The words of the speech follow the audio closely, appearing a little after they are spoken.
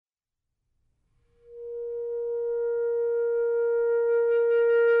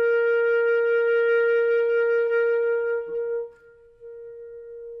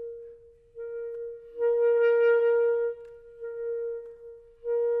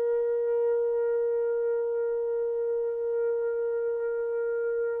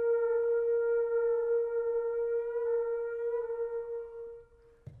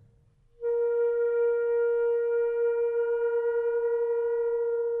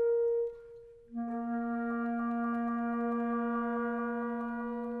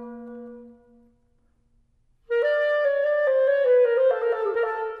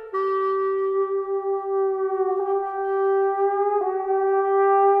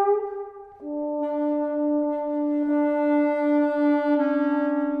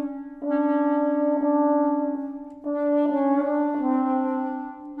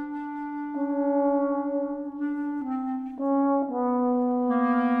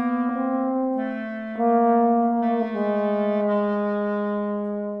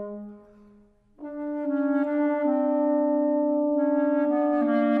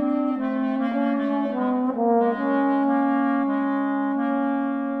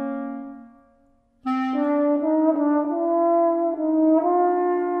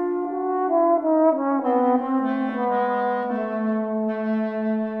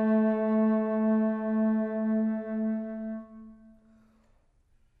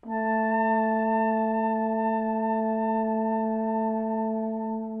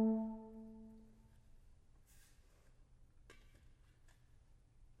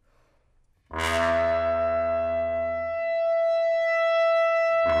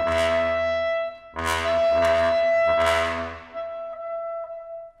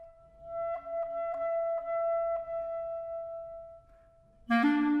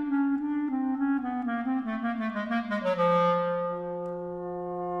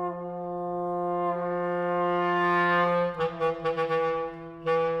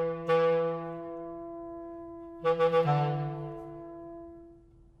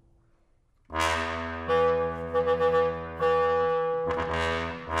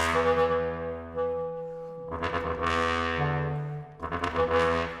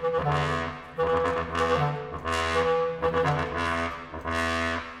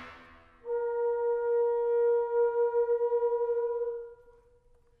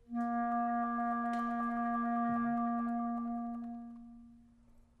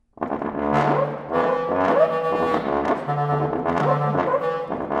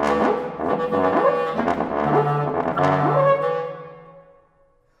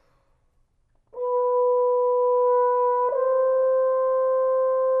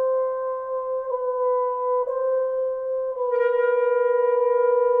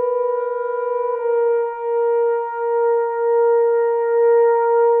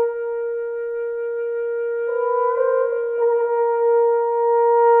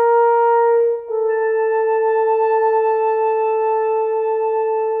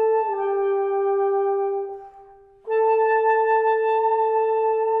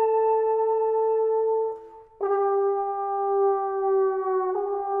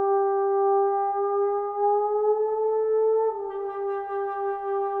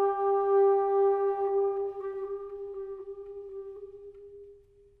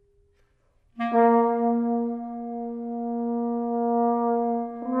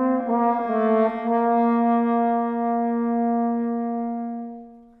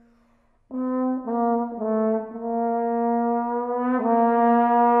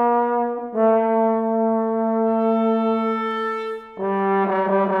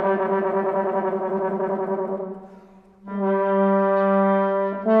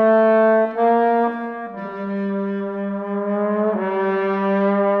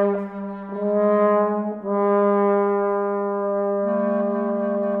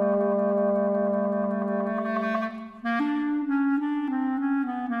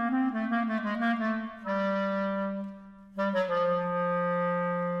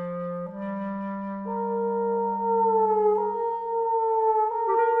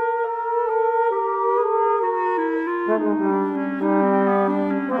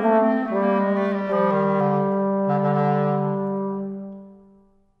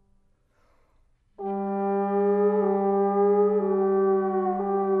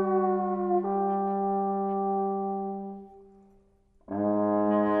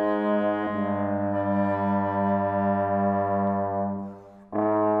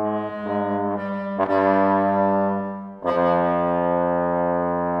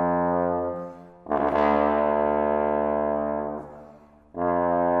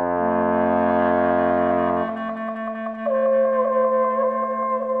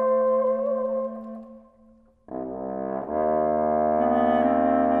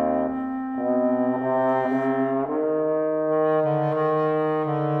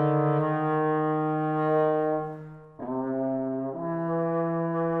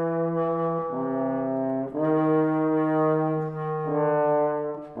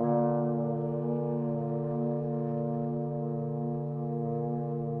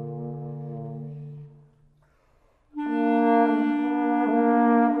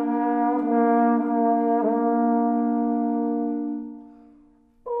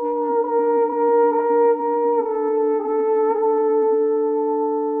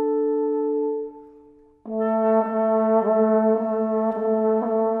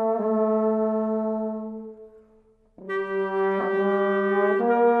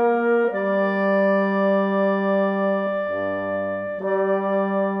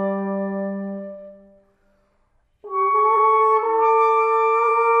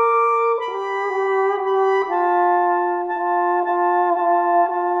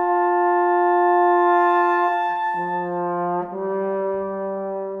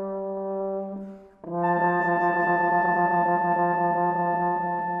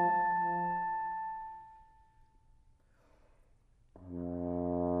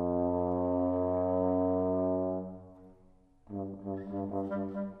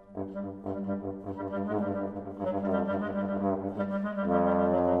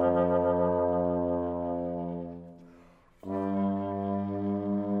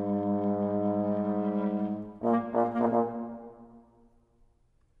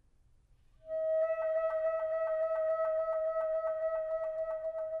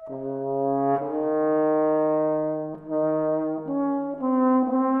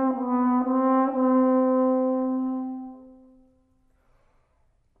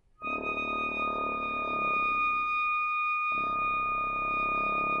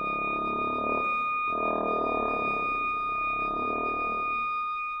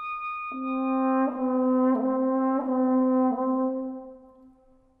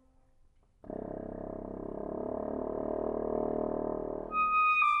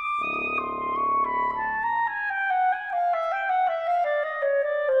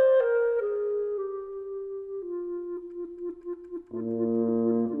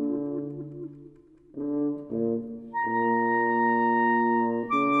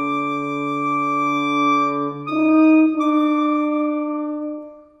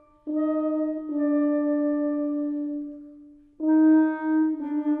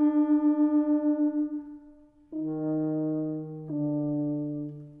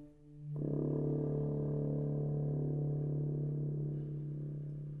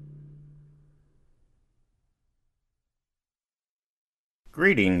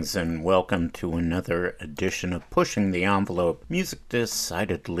Greetings and welcome to another edition of Pushing the Envelope, music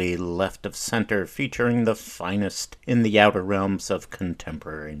decidedly left of center, featuring the finest in the outer realms of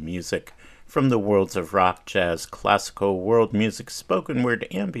contemporary music, from the worlds of rock, jazz, classical, world music, spoken word,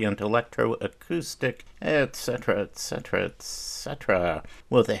 ambient, electro, acoustic, etc., etc., etc.,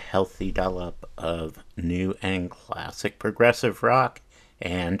 with a healthy dollop of new and classic progressive rock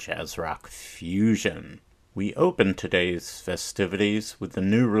and jazz rock fusion. We open today's festivities with a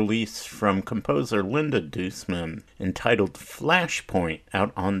new release from composer Linda Duesemann entitled Flashpoint,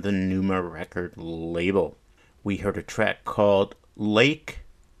 out on the Numa record label. We heard a track called Lake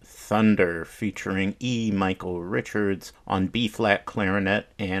Thunder featuring E. Michael Richards on B-flat clarinet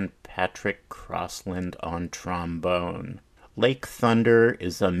and Patrick Crossland on trombone. Lake Thunder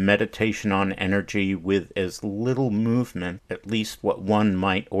is a meditation on energy with as little movement, at least what one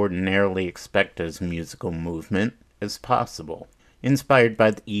might ordinarily expect as musical movement, as possible. Inspired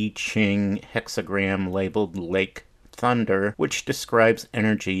by the I Ching hexagram labeled Lake Thunder, which describes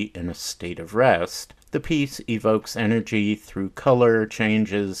energy in a state of rest, the piece evokes energy through color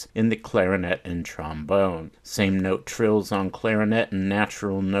changes in the clarinet and trombone. Same note trills on clarinet and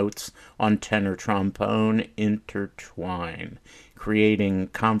natural notes on tenor trombone intertwine, creating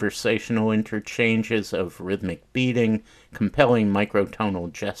conversational interchanges of rhythmic beating, compelling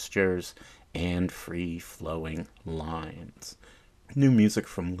microtonal gestures, and free-flowing lines. New music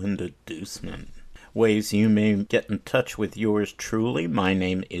from Linda Duesemann. Ways you may get in touch with yours truly. My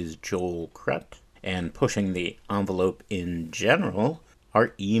name is Joel Krutt. And pushing the envelope in general,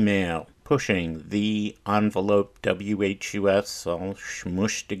 our email, pushing the envelope WHUS, all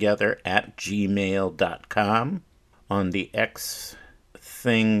smooshed together, at gmail.com. On the X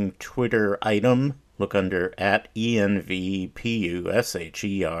Thing Twitter item, look under at ENVPUSHER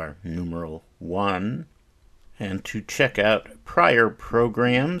numeral 1. And to check out prior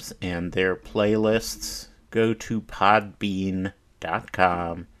programs and their playlists, go to podbean.com.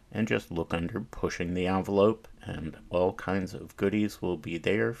 and just look under Pushing the Envelope, and all kinds of goodies will be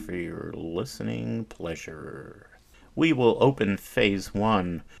there for your listening pleasure. We will open Phase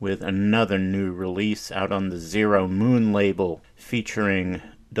 1 with another new release out on the Zero Moon label, featuring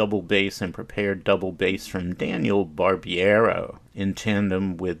double bass and prepared double bass from Daniel Barbiero, in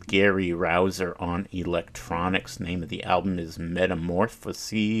tandem with Gary Rouser on electronics. Name of the album is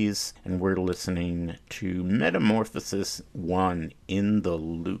Metamorphoses, and we're listening to Metamorphosis 1, In the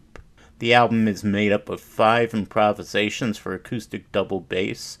Loop. The album is made up of 5 improvisations for acoustic double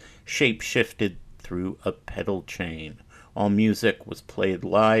bass, shape-shifted through a pedal chain. All music was played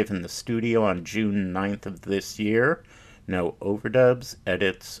live in the studio on June 9th of this year. No overdubs,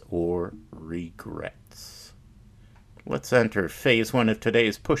 edits, or regrets. Let's enter Phase 1 of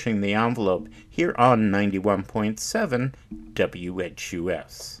today's Pushing the Envelope here on 91.7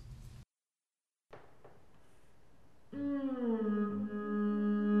 WHUS.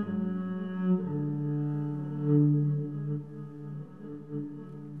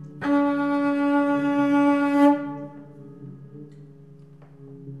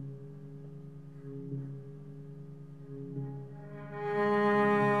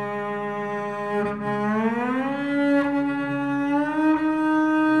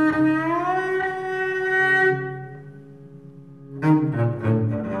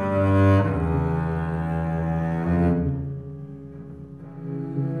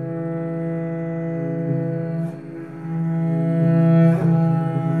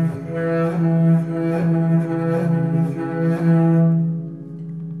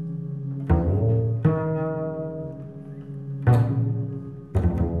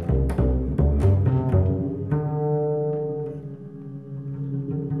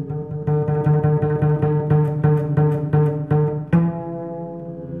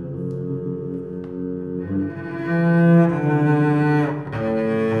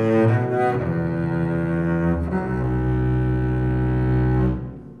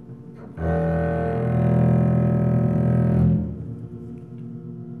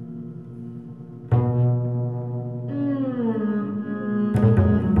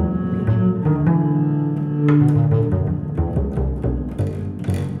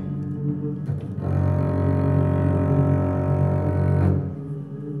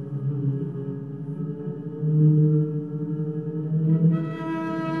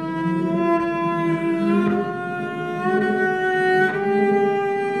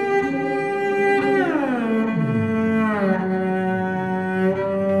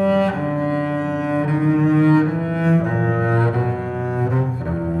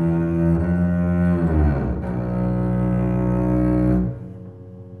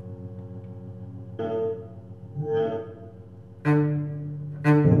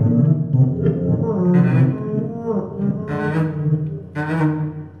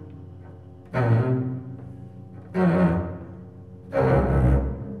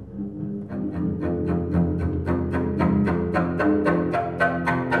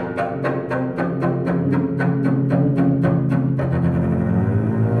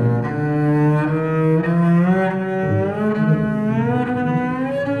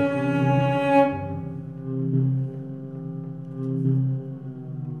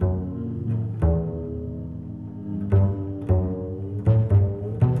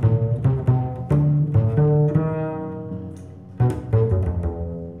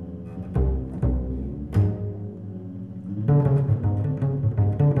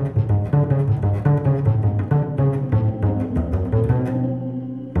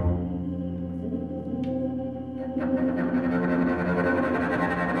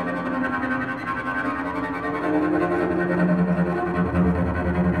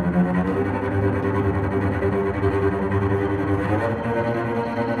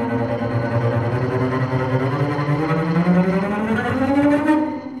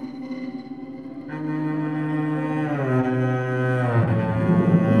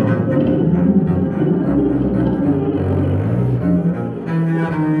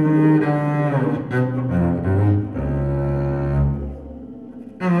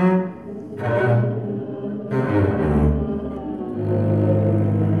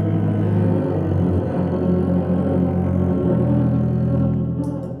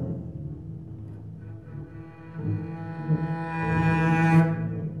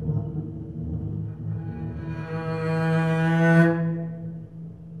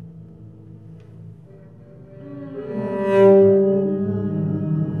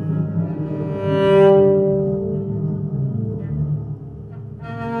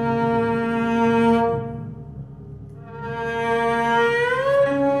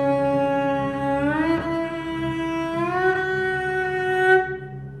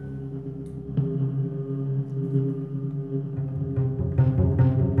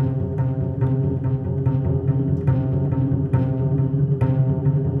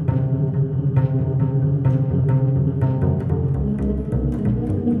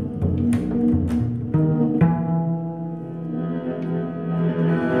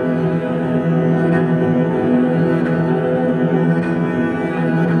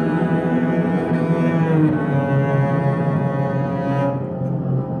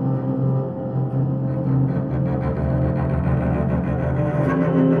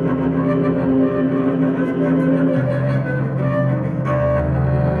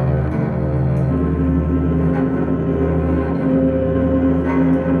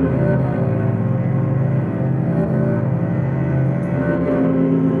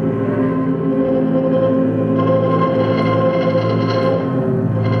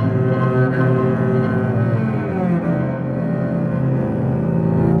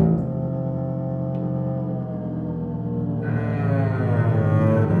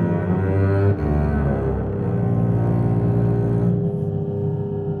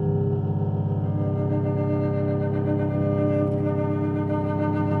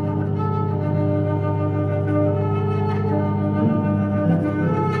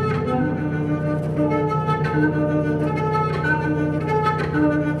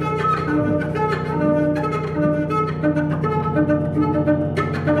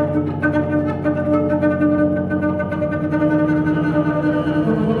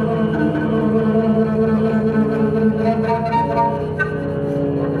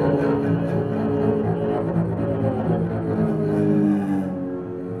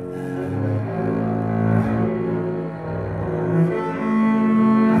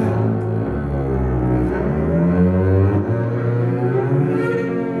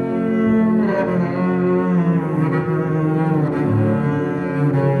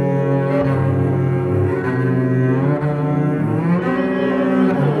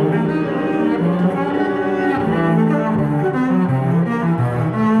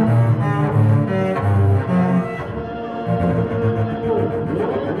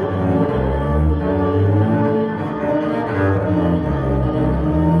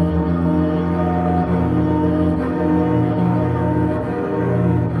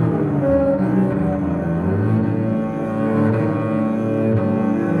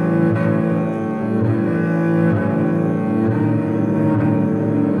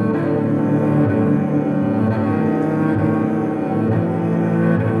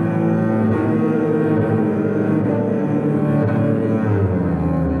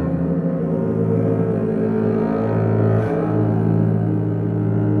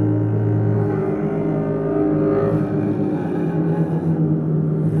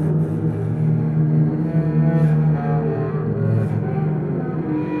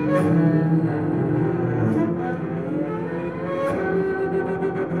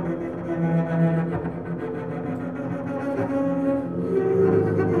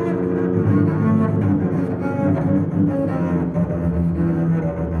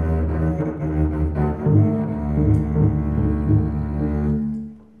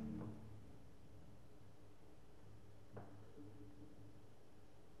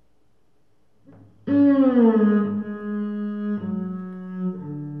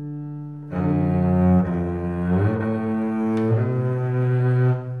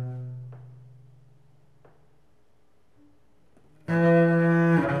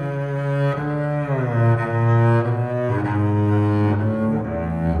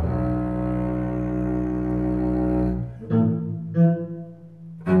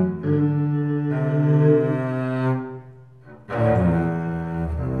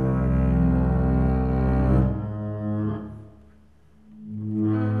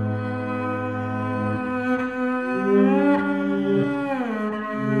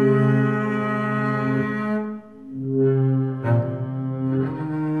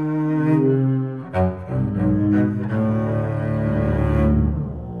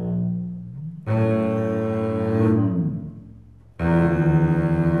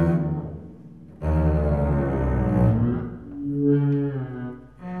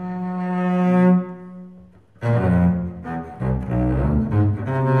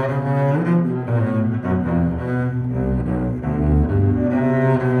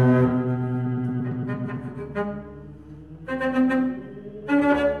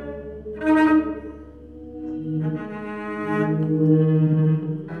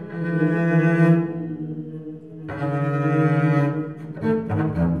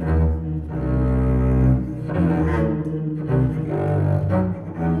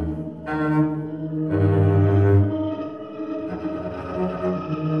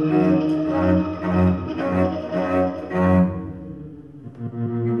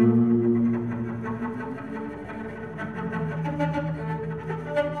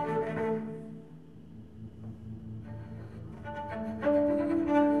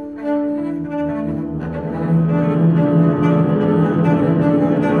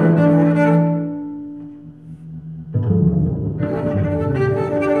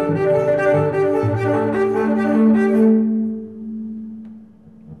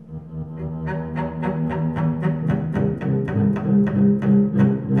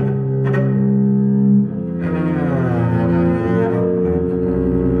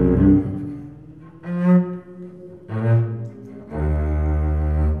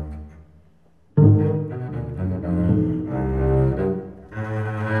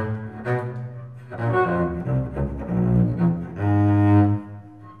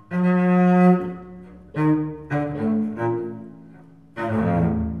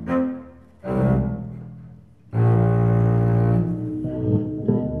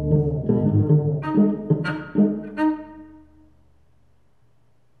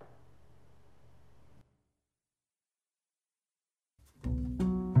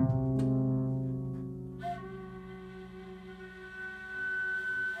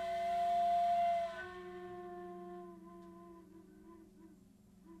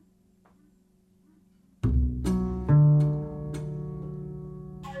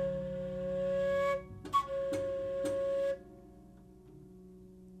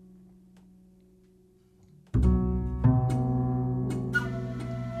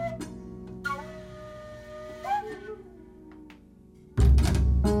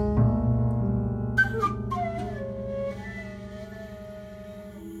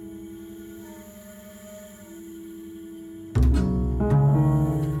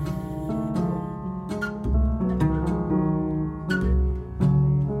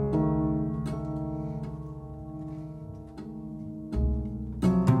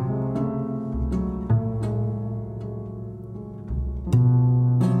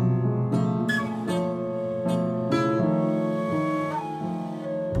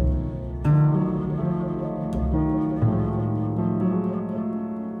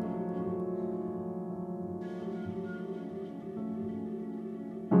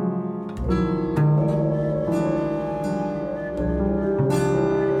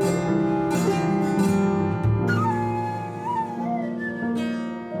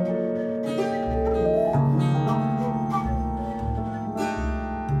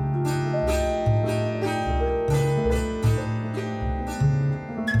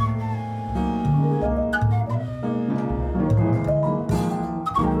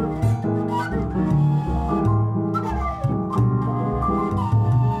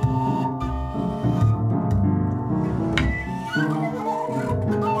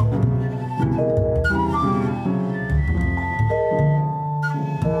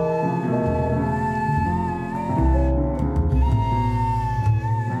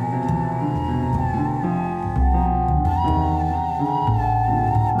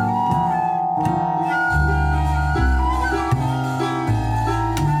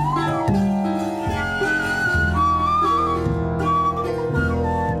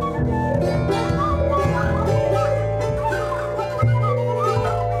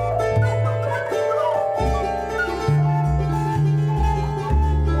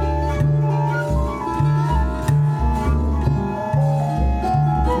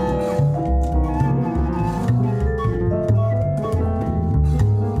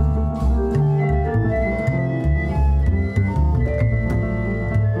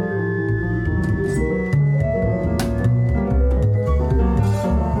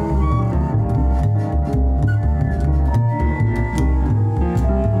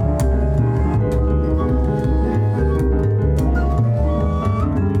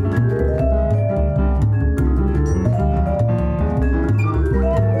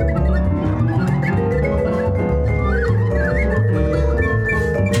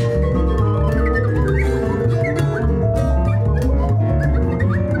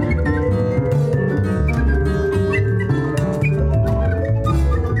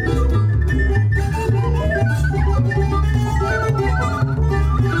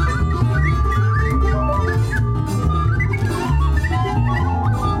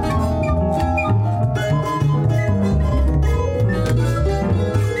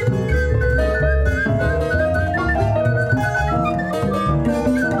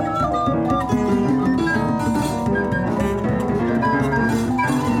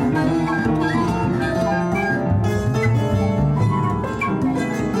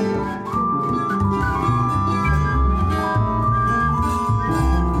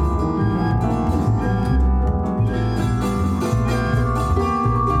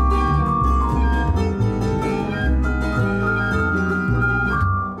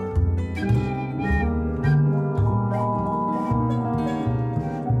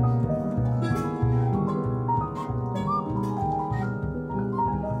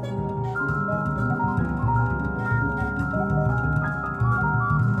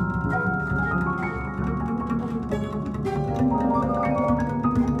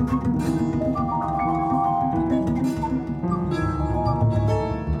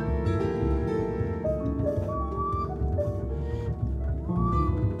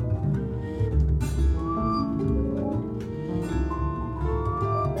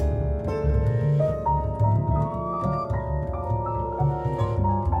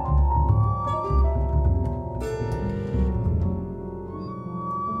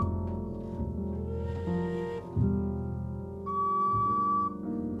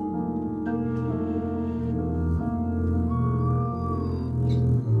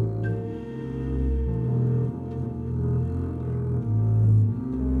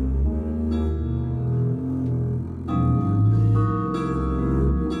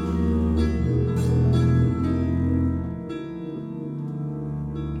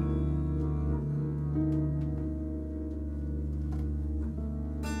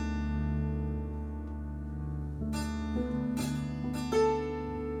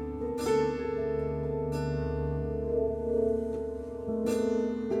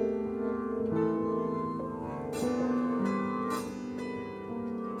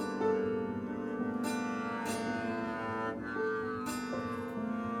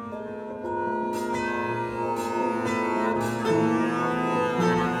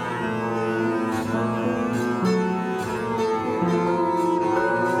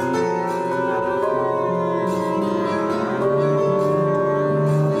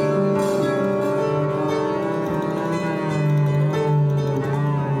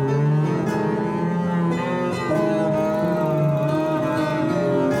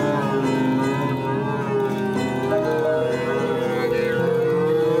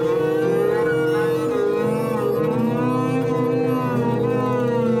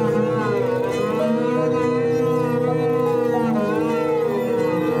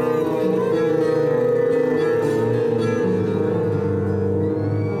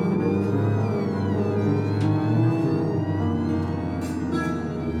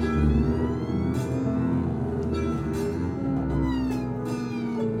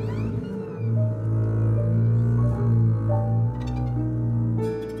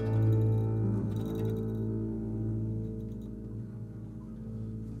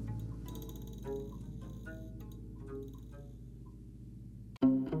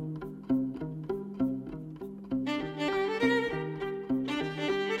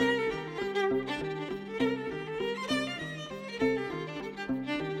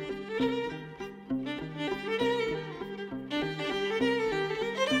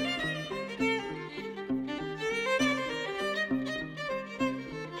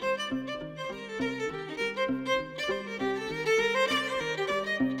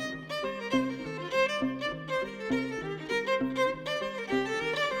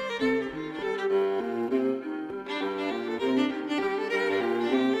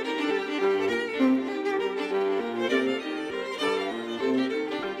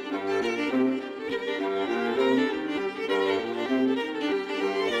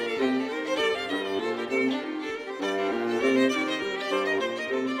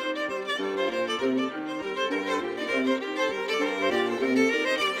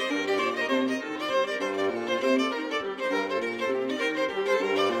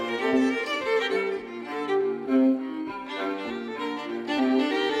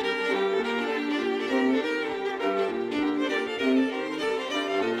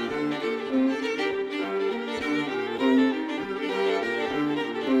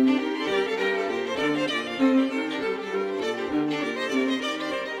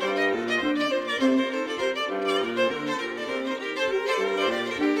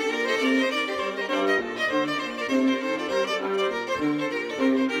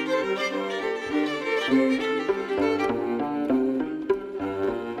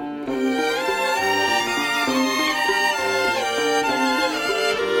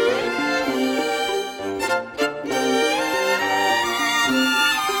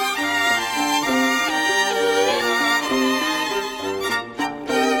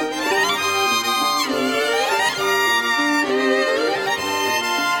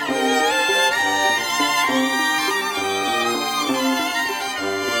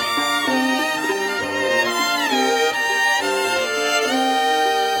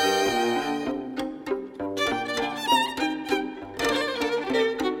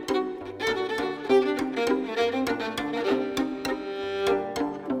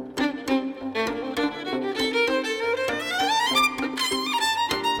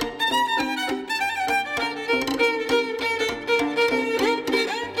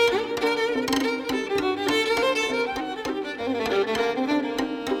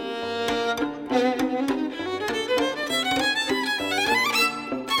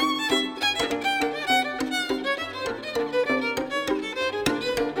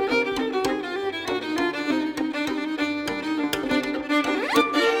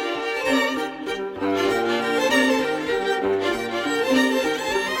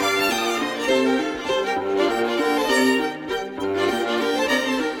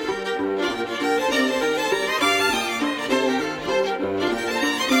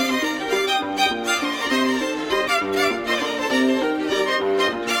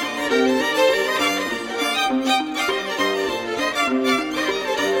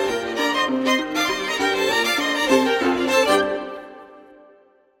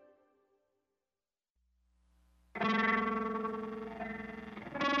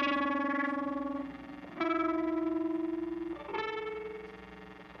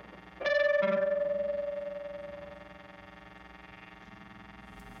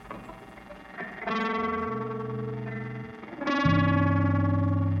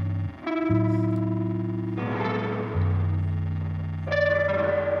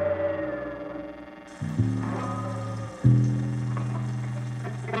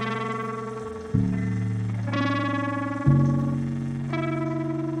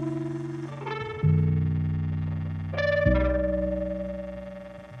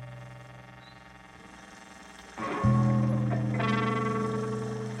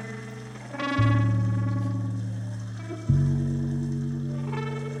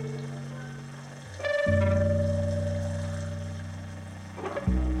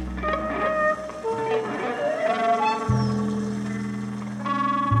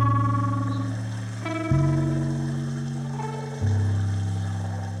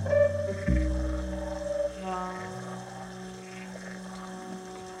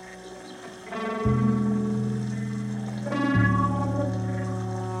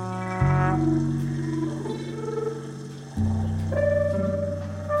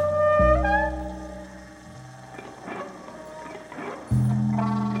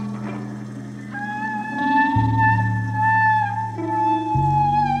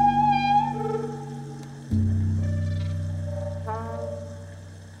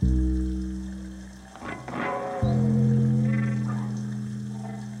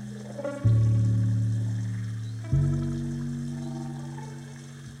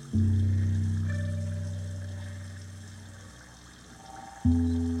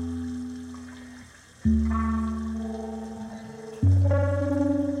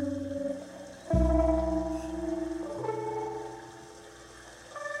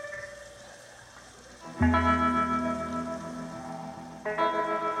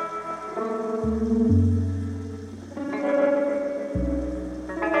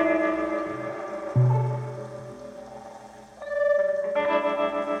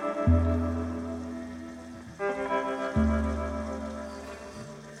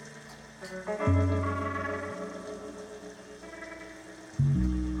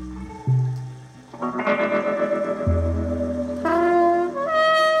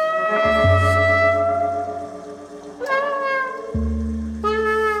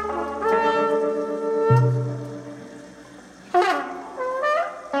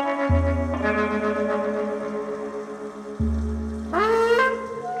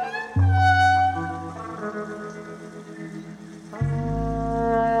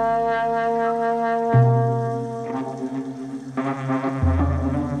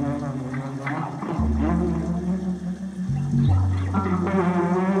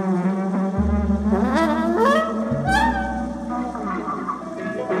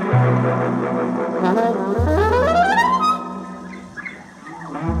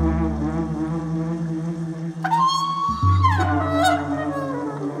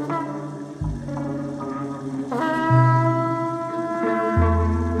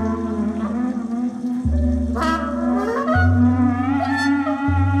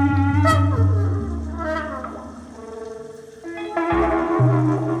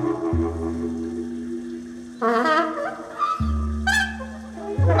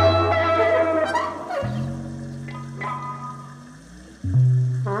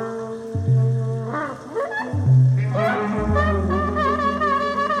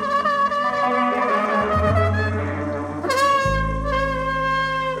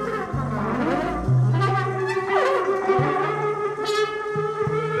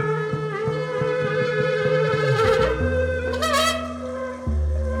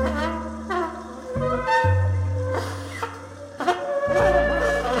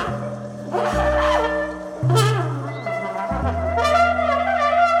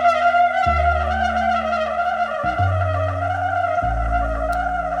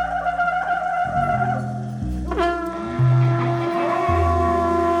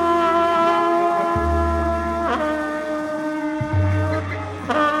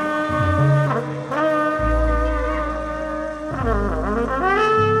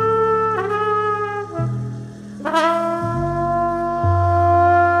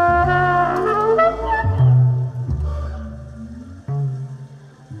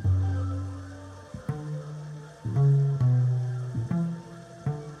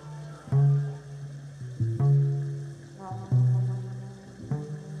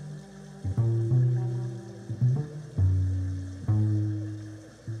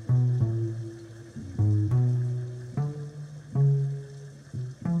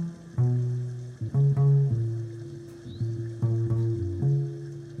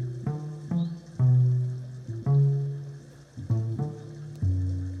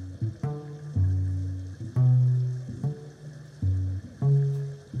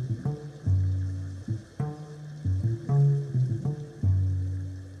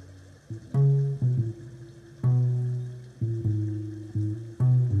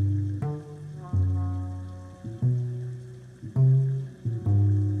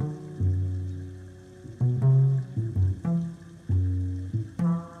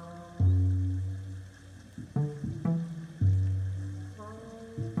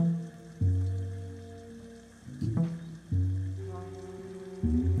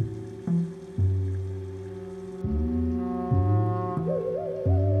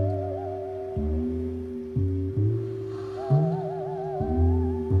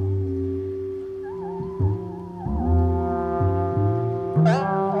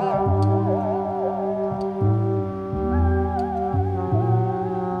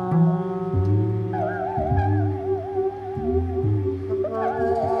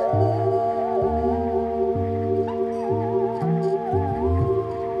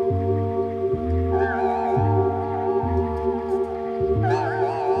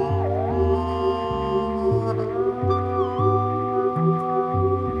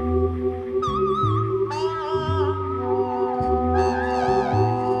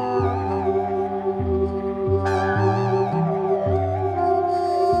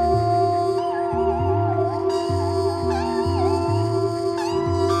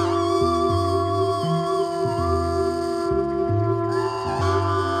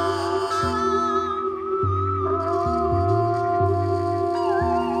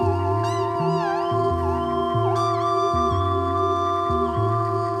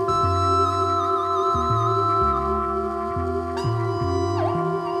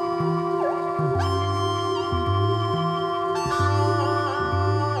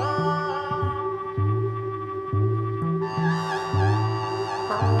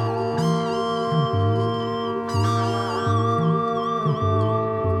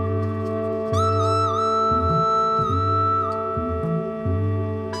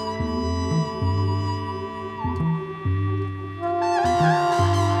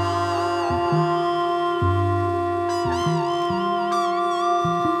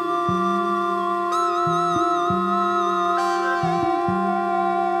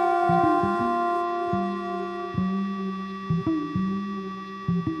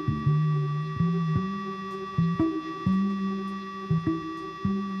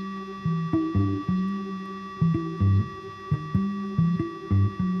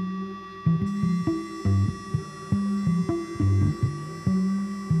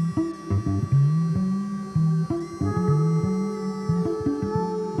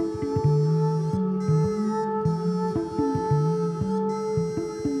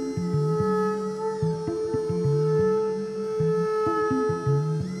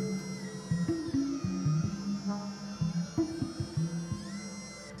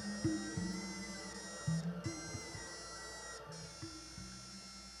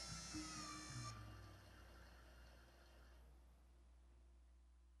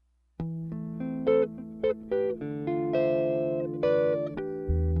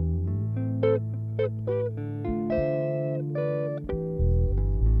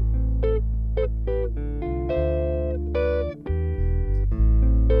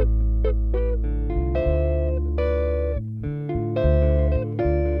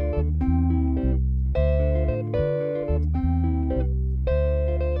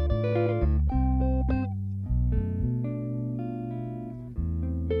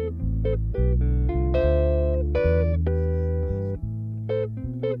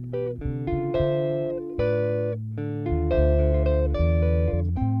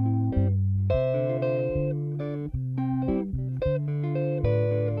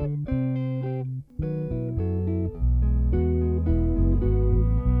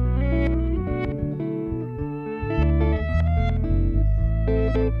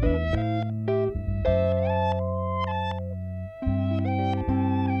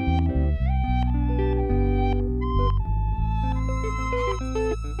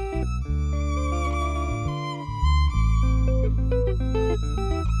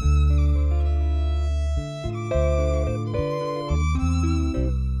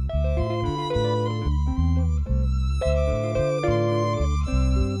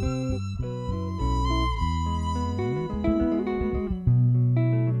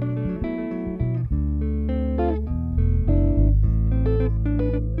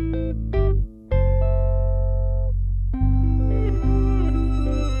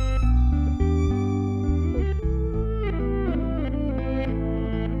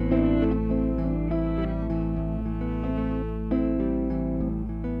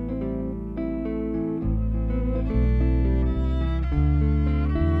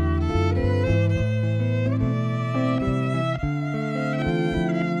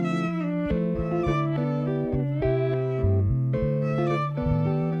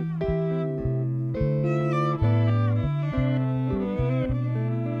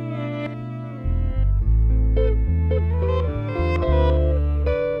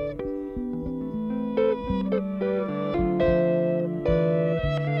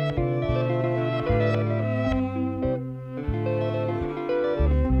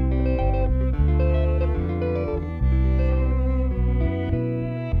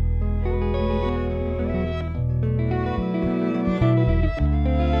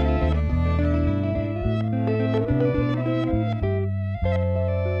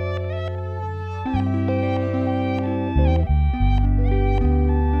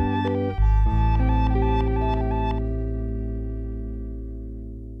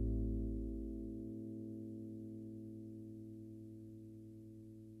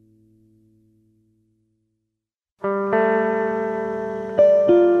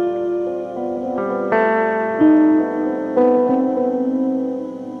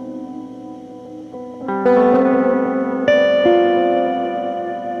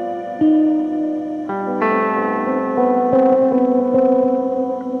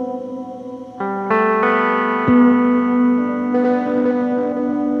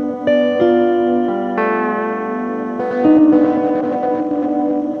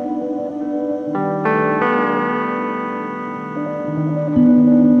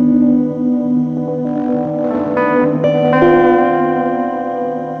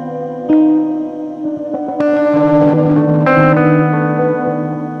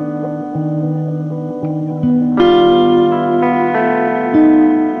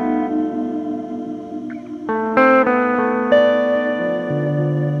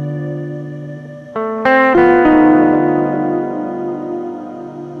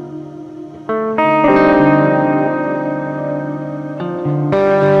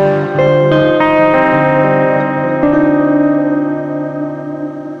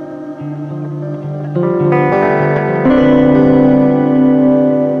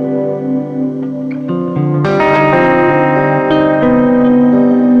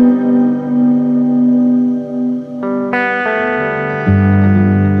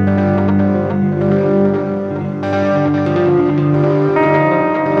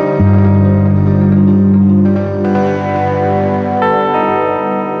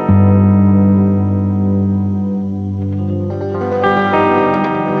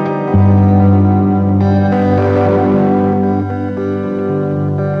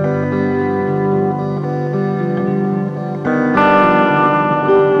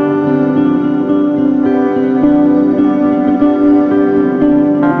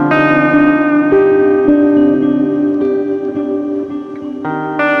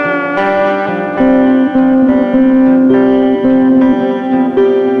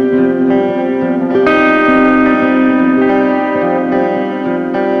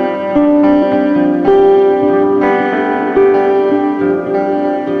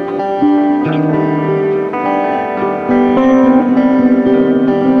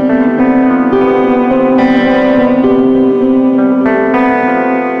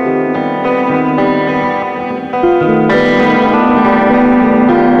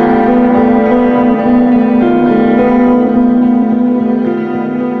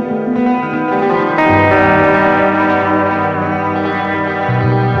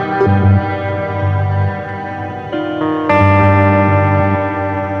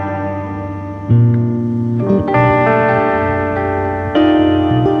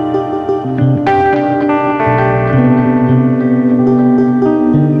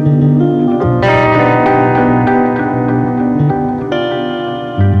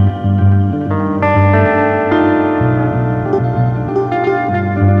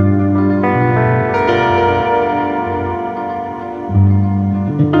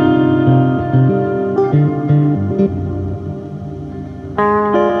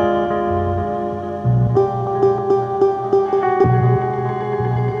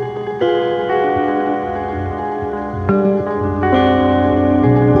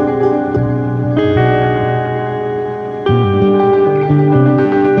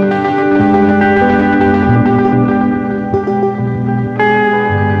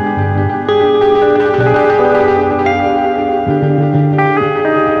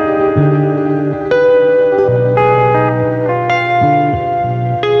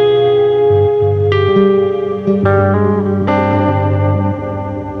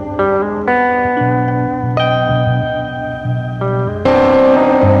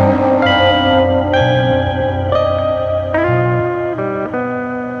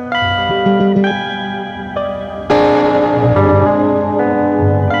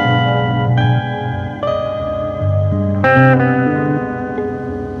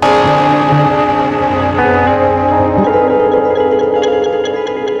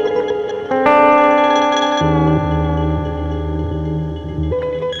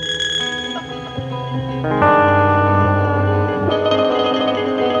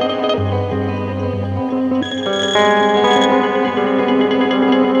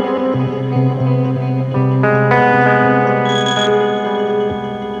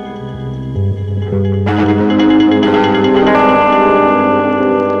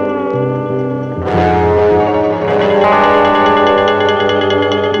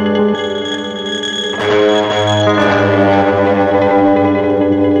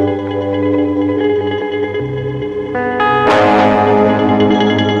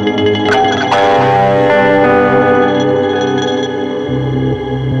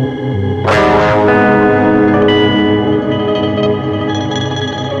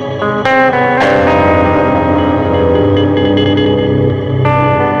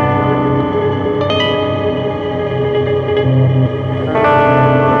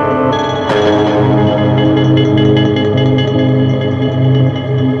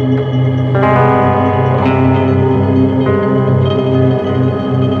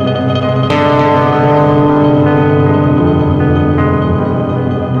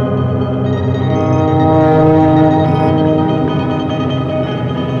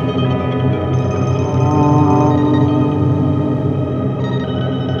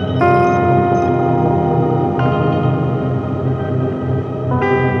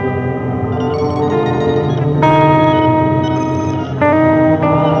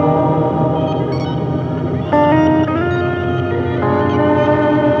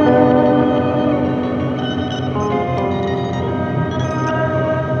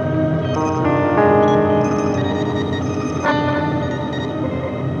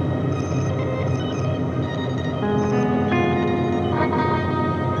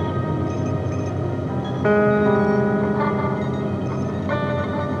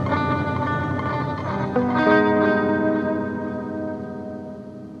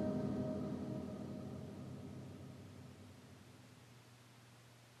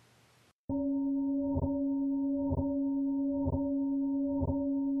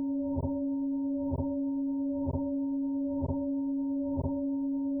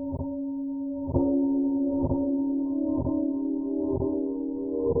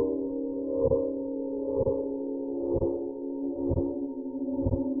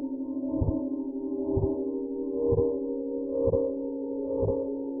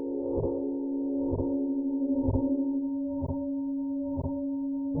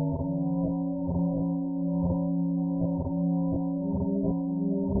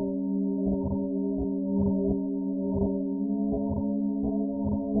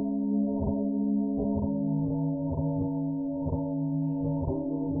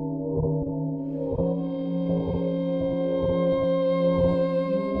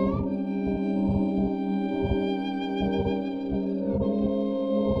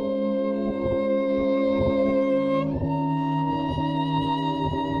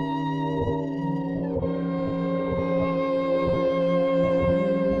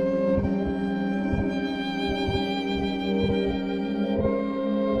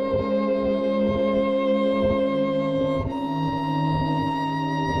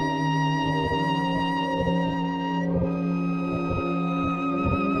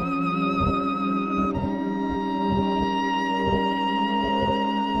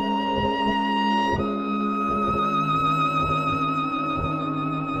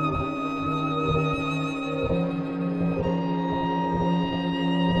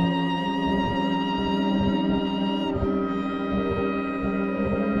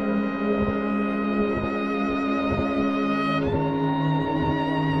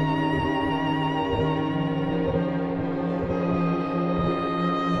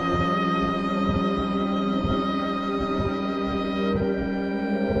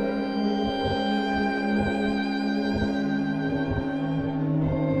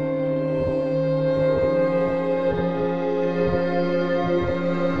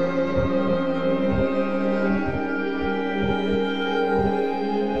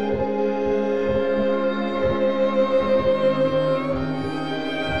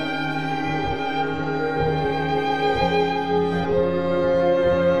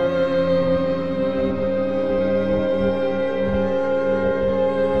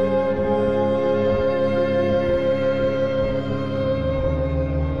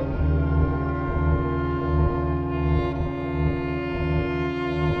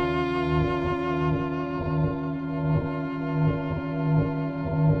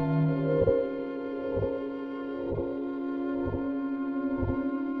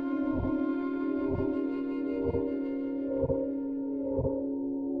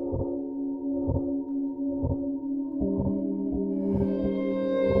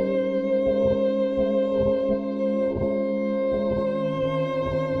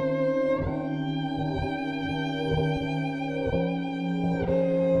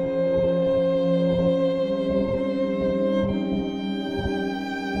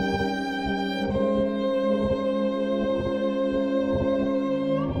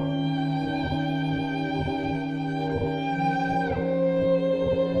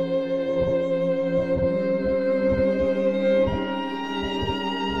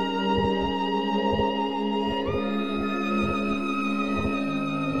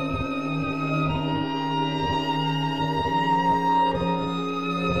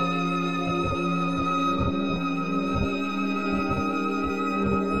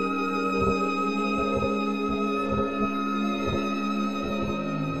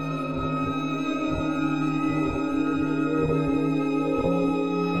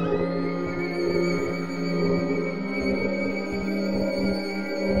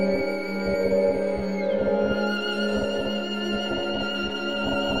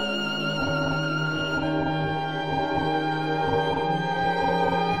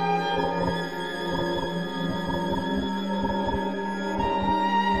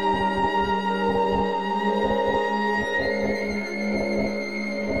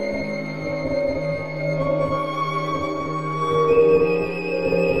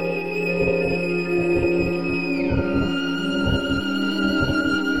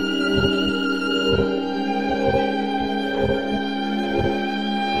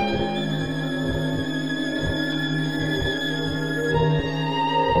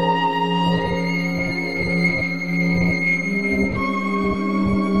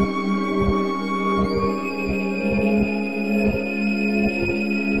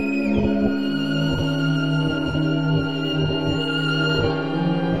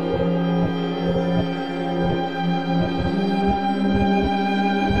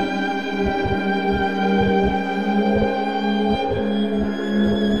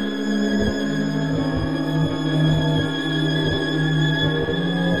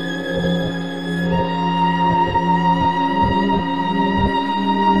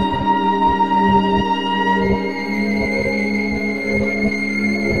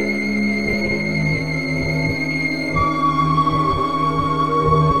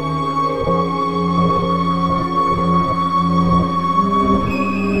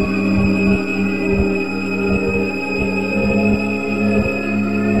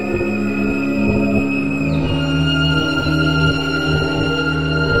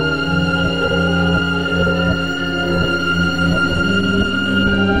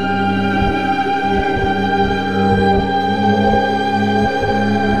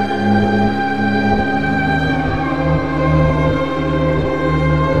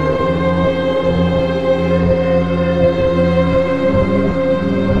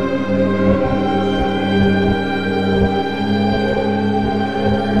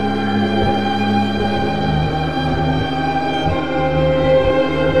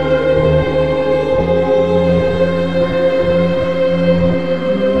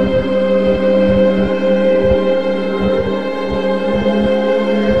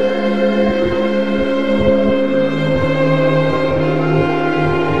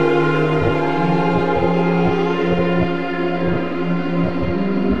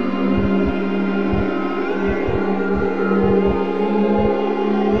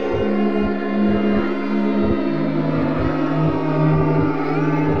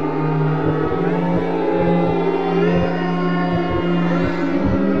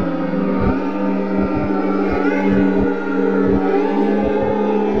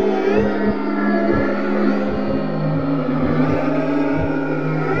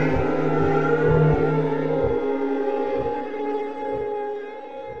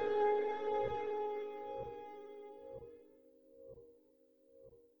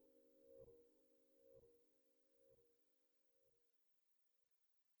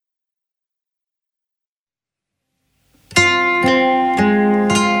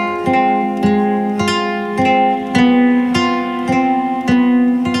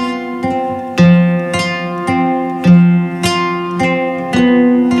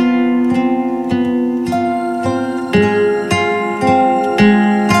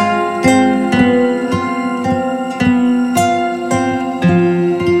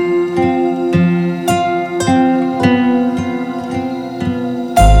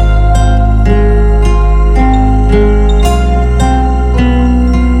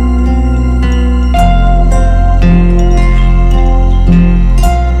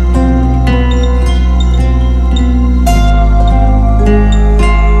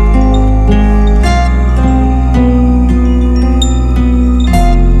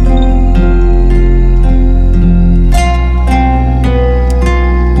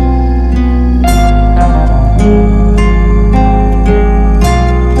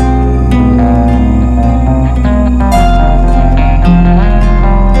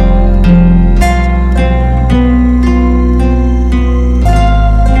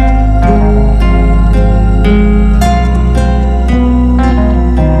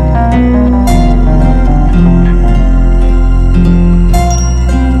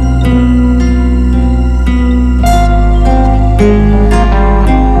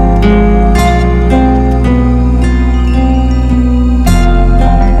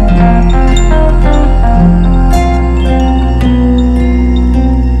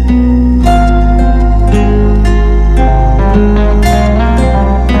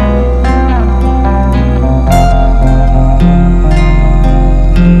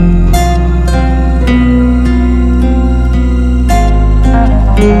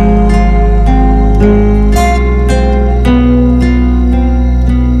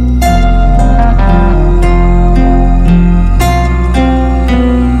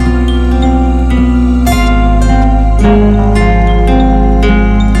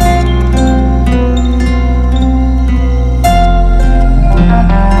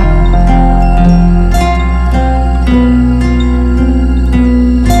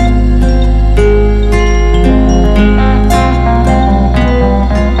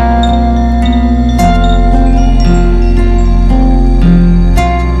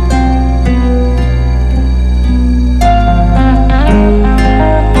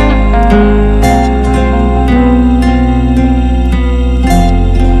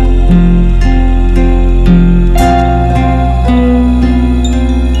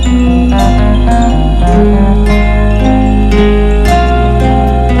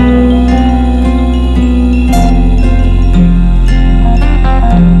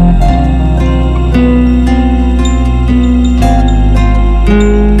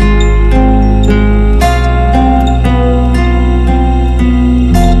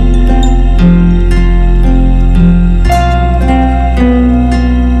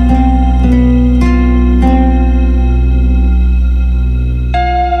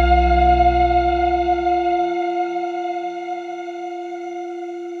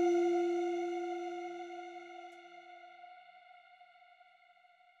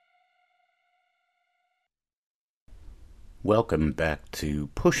 Welcome back to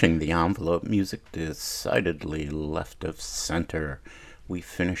Pushing the Envelope, music decidedly left of center. We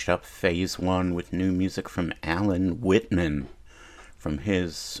finished up phase one with new music from Alan Whitman from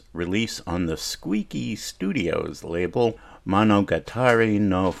his release on the Squeaky Studios label, Monogatari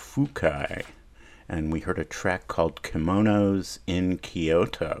no Fukai. And we heard a track called Kimonos in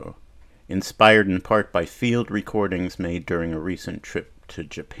Kyoto. Inspired in part by field recordings made during a recent trip to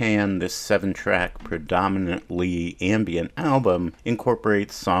Japan, this 7-track, predominantly ambient album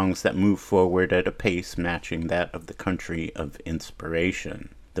incorporates songs that move forward at a pace matching that of the country of inspiration.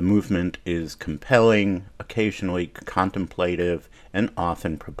 The movement is compelling, occasionally contemplative, and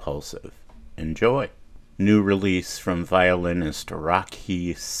often propulsive. Enjoy! New release from violinist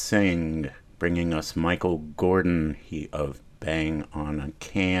Rakhi Singh, bringing us Michael Gordon, he of Bang on a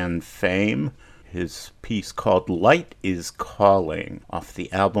Can fame. His piece called Light is Calling, off the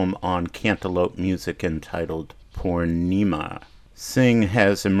album on Cantaloupe Music entitled Purnima. Singh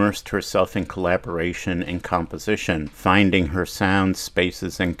has immersed herself in collaboration and composition, finding her sound,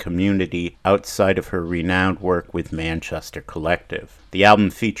 spaces, and community outside of her renowned work with Manchester Collective. The album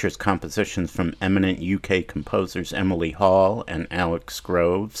features compositions from eminent UK composers Emily Hall and Alex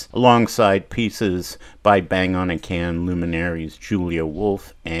Groves, alongside pieces by Bang on a Can luminaries Julia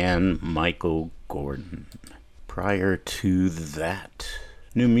Wolfe and Michael Gordon. Prior to that,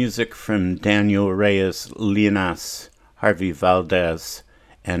 new music from Daniel Reyes Linas, Harvey Valdez,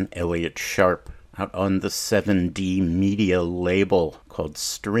 and Elliot Sharp, out on the 7D Media label called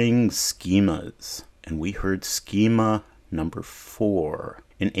String Schemas. And we heard Schema number 4.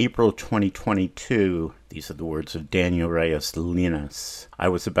 In April 2022, these are the words of Daniel Reyes Linas, I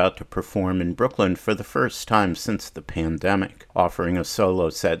was about to perform in Brooklyn for the first time since the pandemic. Offering a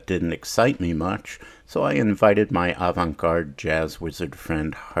solo set didn't excite me much, so I invited my avant-garde jazz wizard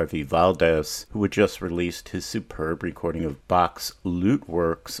friend Harvey Valdez, who had just released his superb recording of Bach's Lute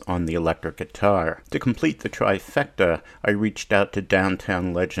Works on the electric guitar. To complete the trifecta, I reached out to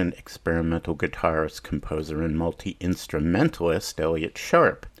downtown legend, experimental guitarist, composer, and multi-instrumentalist Elliot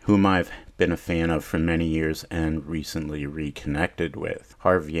Sharp, whom I've been a fan of for many years and recently reconnected with.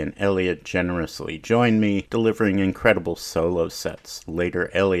 Harvey and Elliot generously joined me, delivering incredible solo sets. Later,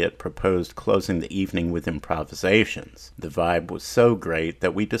 Elliot proposed closing the evening with improvisations. The vibe was so great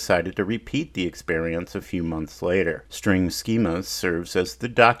that we decided to repeat the experience a few months later. String Schemas serves as the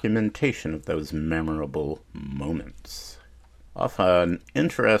documentation of those memorable moments. Off an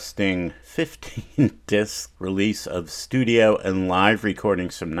interesting 15-disc release of studio and live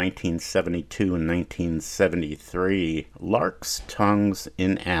recordings from 1972 and 1973, Lark's Tongues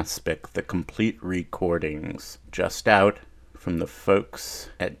in Aspic, the complete recordings, just out from the folks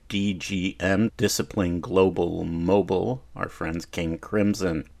at DGM, Discipline Global Mobile, our friends King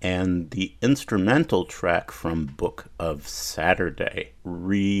Crimson, and the instrumental track from Book of Saturday,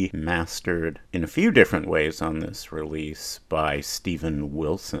 remastered in a few different ways on this release by Stephen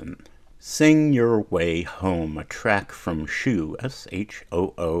Wilson. Sing Your Way Home, a track from Shoo,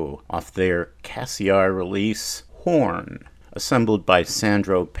 S-H-O-O, off their Cassiar release, Horn. Assembled by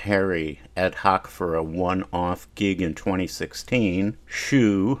Sandro Perry ad hoc for a one-off gig in 2016,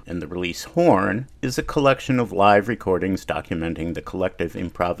 Shoo and the release Horn is a collection of live recordings documenting the collective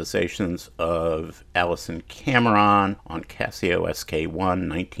improvisations of Alison Cameron on Casio SK1,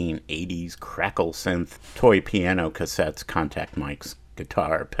 1980s crackle synth, toy piano cassettes, contact mics,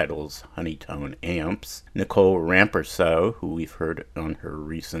 guitar, pedals, honeytone amps. Nicole Ramperso, who we've heard on her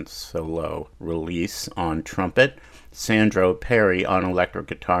recent solo release on trumpet. Sandro Perry on electric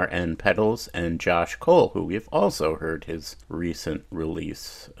guitar and pedals, and Josh Cole, who we've also heard his recent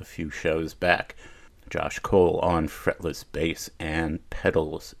release a few shows back. Josh Cole on fretless bass and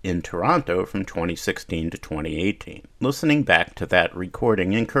pedals in Toronto from 2016 to 2018. Listening back to that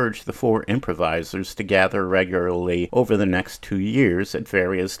recording encouraged the 4 improvisers to gather regularly over the next 2 years at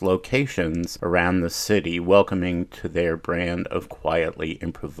various locations around the city, welcoming to their brand of quietly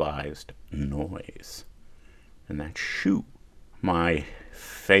improvised noise. And that's Shoo, my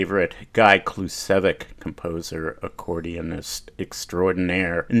favorite Guy Klusevic, composer, accordionist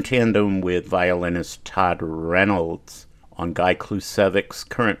extraordinaire, in tandem with violinist Todd Reynolds, on Guy Klusevic's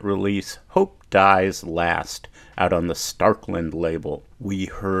current release, Hope Dies Last, out on the Starkland label. We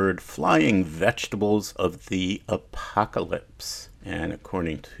heard Flying Vegetables of the Apocalypse. And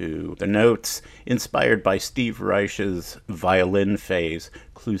according to the notes, inspired by Steve Reich's violin phase,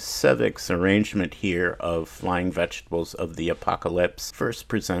 Klusevic's arrangement here of Flying Vegetables of the Apocalypse first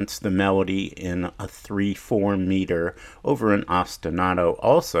presents the melody in a 3/4 meter over an ostinato,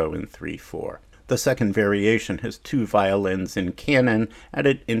 also in 3/4. The second variation has 2 violins in canon at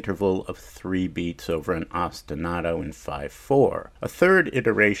an interval of 3 beats over an ostinato in 5/4. A third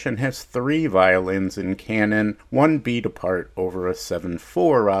iteration has 3 violins in canon, 1 beat apart over a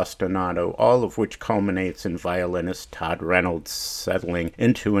 7/4 ostinato, all of which culminates in violinist Todd Reynolds settling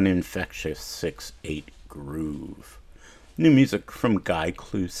into an infectious 6/8 groove. New music from Guy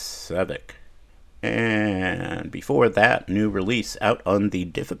Klusevic. And before that, new release out on the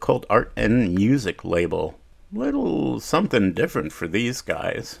Difficult Art and Music label. Little something different for these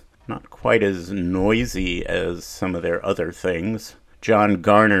guys. Not quite as noisy as some of their other things. John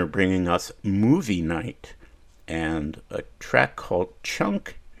Garner bringing us Movie Night and a track called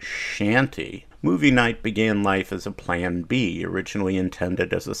Chunk Shanty. Movie Night began life as a Plan B, originally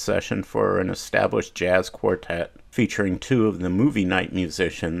intended as a session for an established jazz quartet featuring 2 of the Movie Night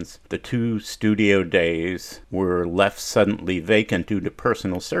musicians. The 2 studio days were left suddenly vacant due to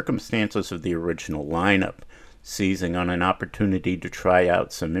personal circumstances of the original lineup. Seizing on an opportunity to try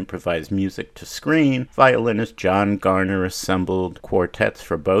out some improvised music to screen, violinist John Garner assembled quartets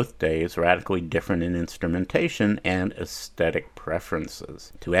for both days, radically different in instrumentation and aesthetic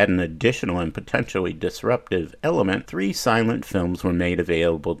preferences. To add an additional and potentially disruptive element, 3 silent films were made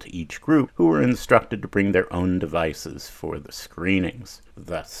available to each group, who were instructed to bring their own devices for the screenings.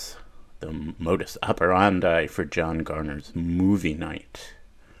 Thus, the modus operandi for John Garner's Movie Night.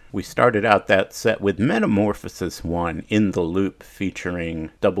 We started out that set with Metamorphosis 1 in the Loop,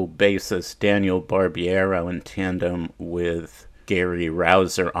 featuring double bassist Daniel Barbiero in tandem with Gary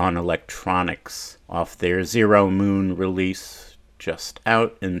Rouser on electronics, off their Zero Moon release just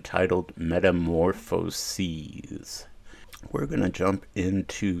out, entitled Metamorphoses. We're going to jump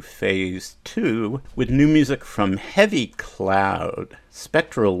into phase 2 with new music from Heavy Cloud,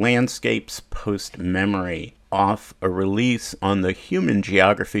 Spectral Landscapes Post-Memory, off a release on the Human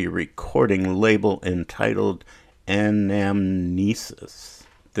Geography recording label entitled Anamnesis.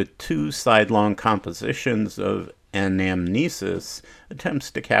 The 2 sidelong compositions of Anamnesis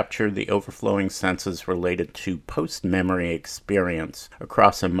attempts to capture the overflowing senses related to post-memory experience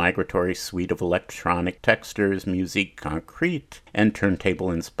across a migratory suite of electronic textures, musique concrete, and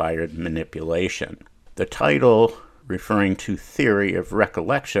turntable-inspired manipulation. The title, referring to theory of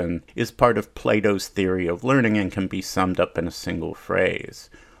recollection, is part of Plato's theory of learning and can be summed up in a single phrase.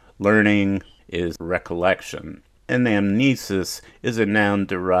 Learning is recollection. Anamnesis is a noun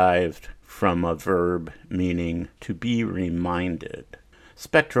derived from a verb meaning to be reminded.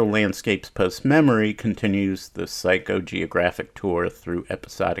 Spectral Landscapes Post-Memory continues the psychogeographic tour through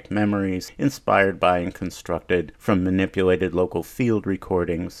episodic memories inspired by and constructed from manipulated local field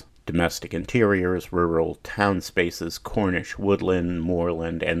recordings, domestic interiors, rural town spaces, Cornish woodland,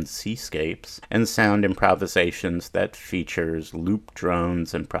 moorland, and seascapes, and sound improvisations that features loop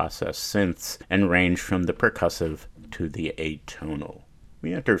drones and processed synths and range from the percussive to the atonal.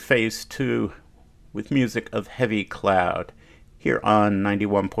 We enter phase 2 with music of Heavy Cloud here on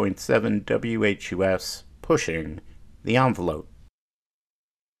 91.7 WHUS, pushing the envelope.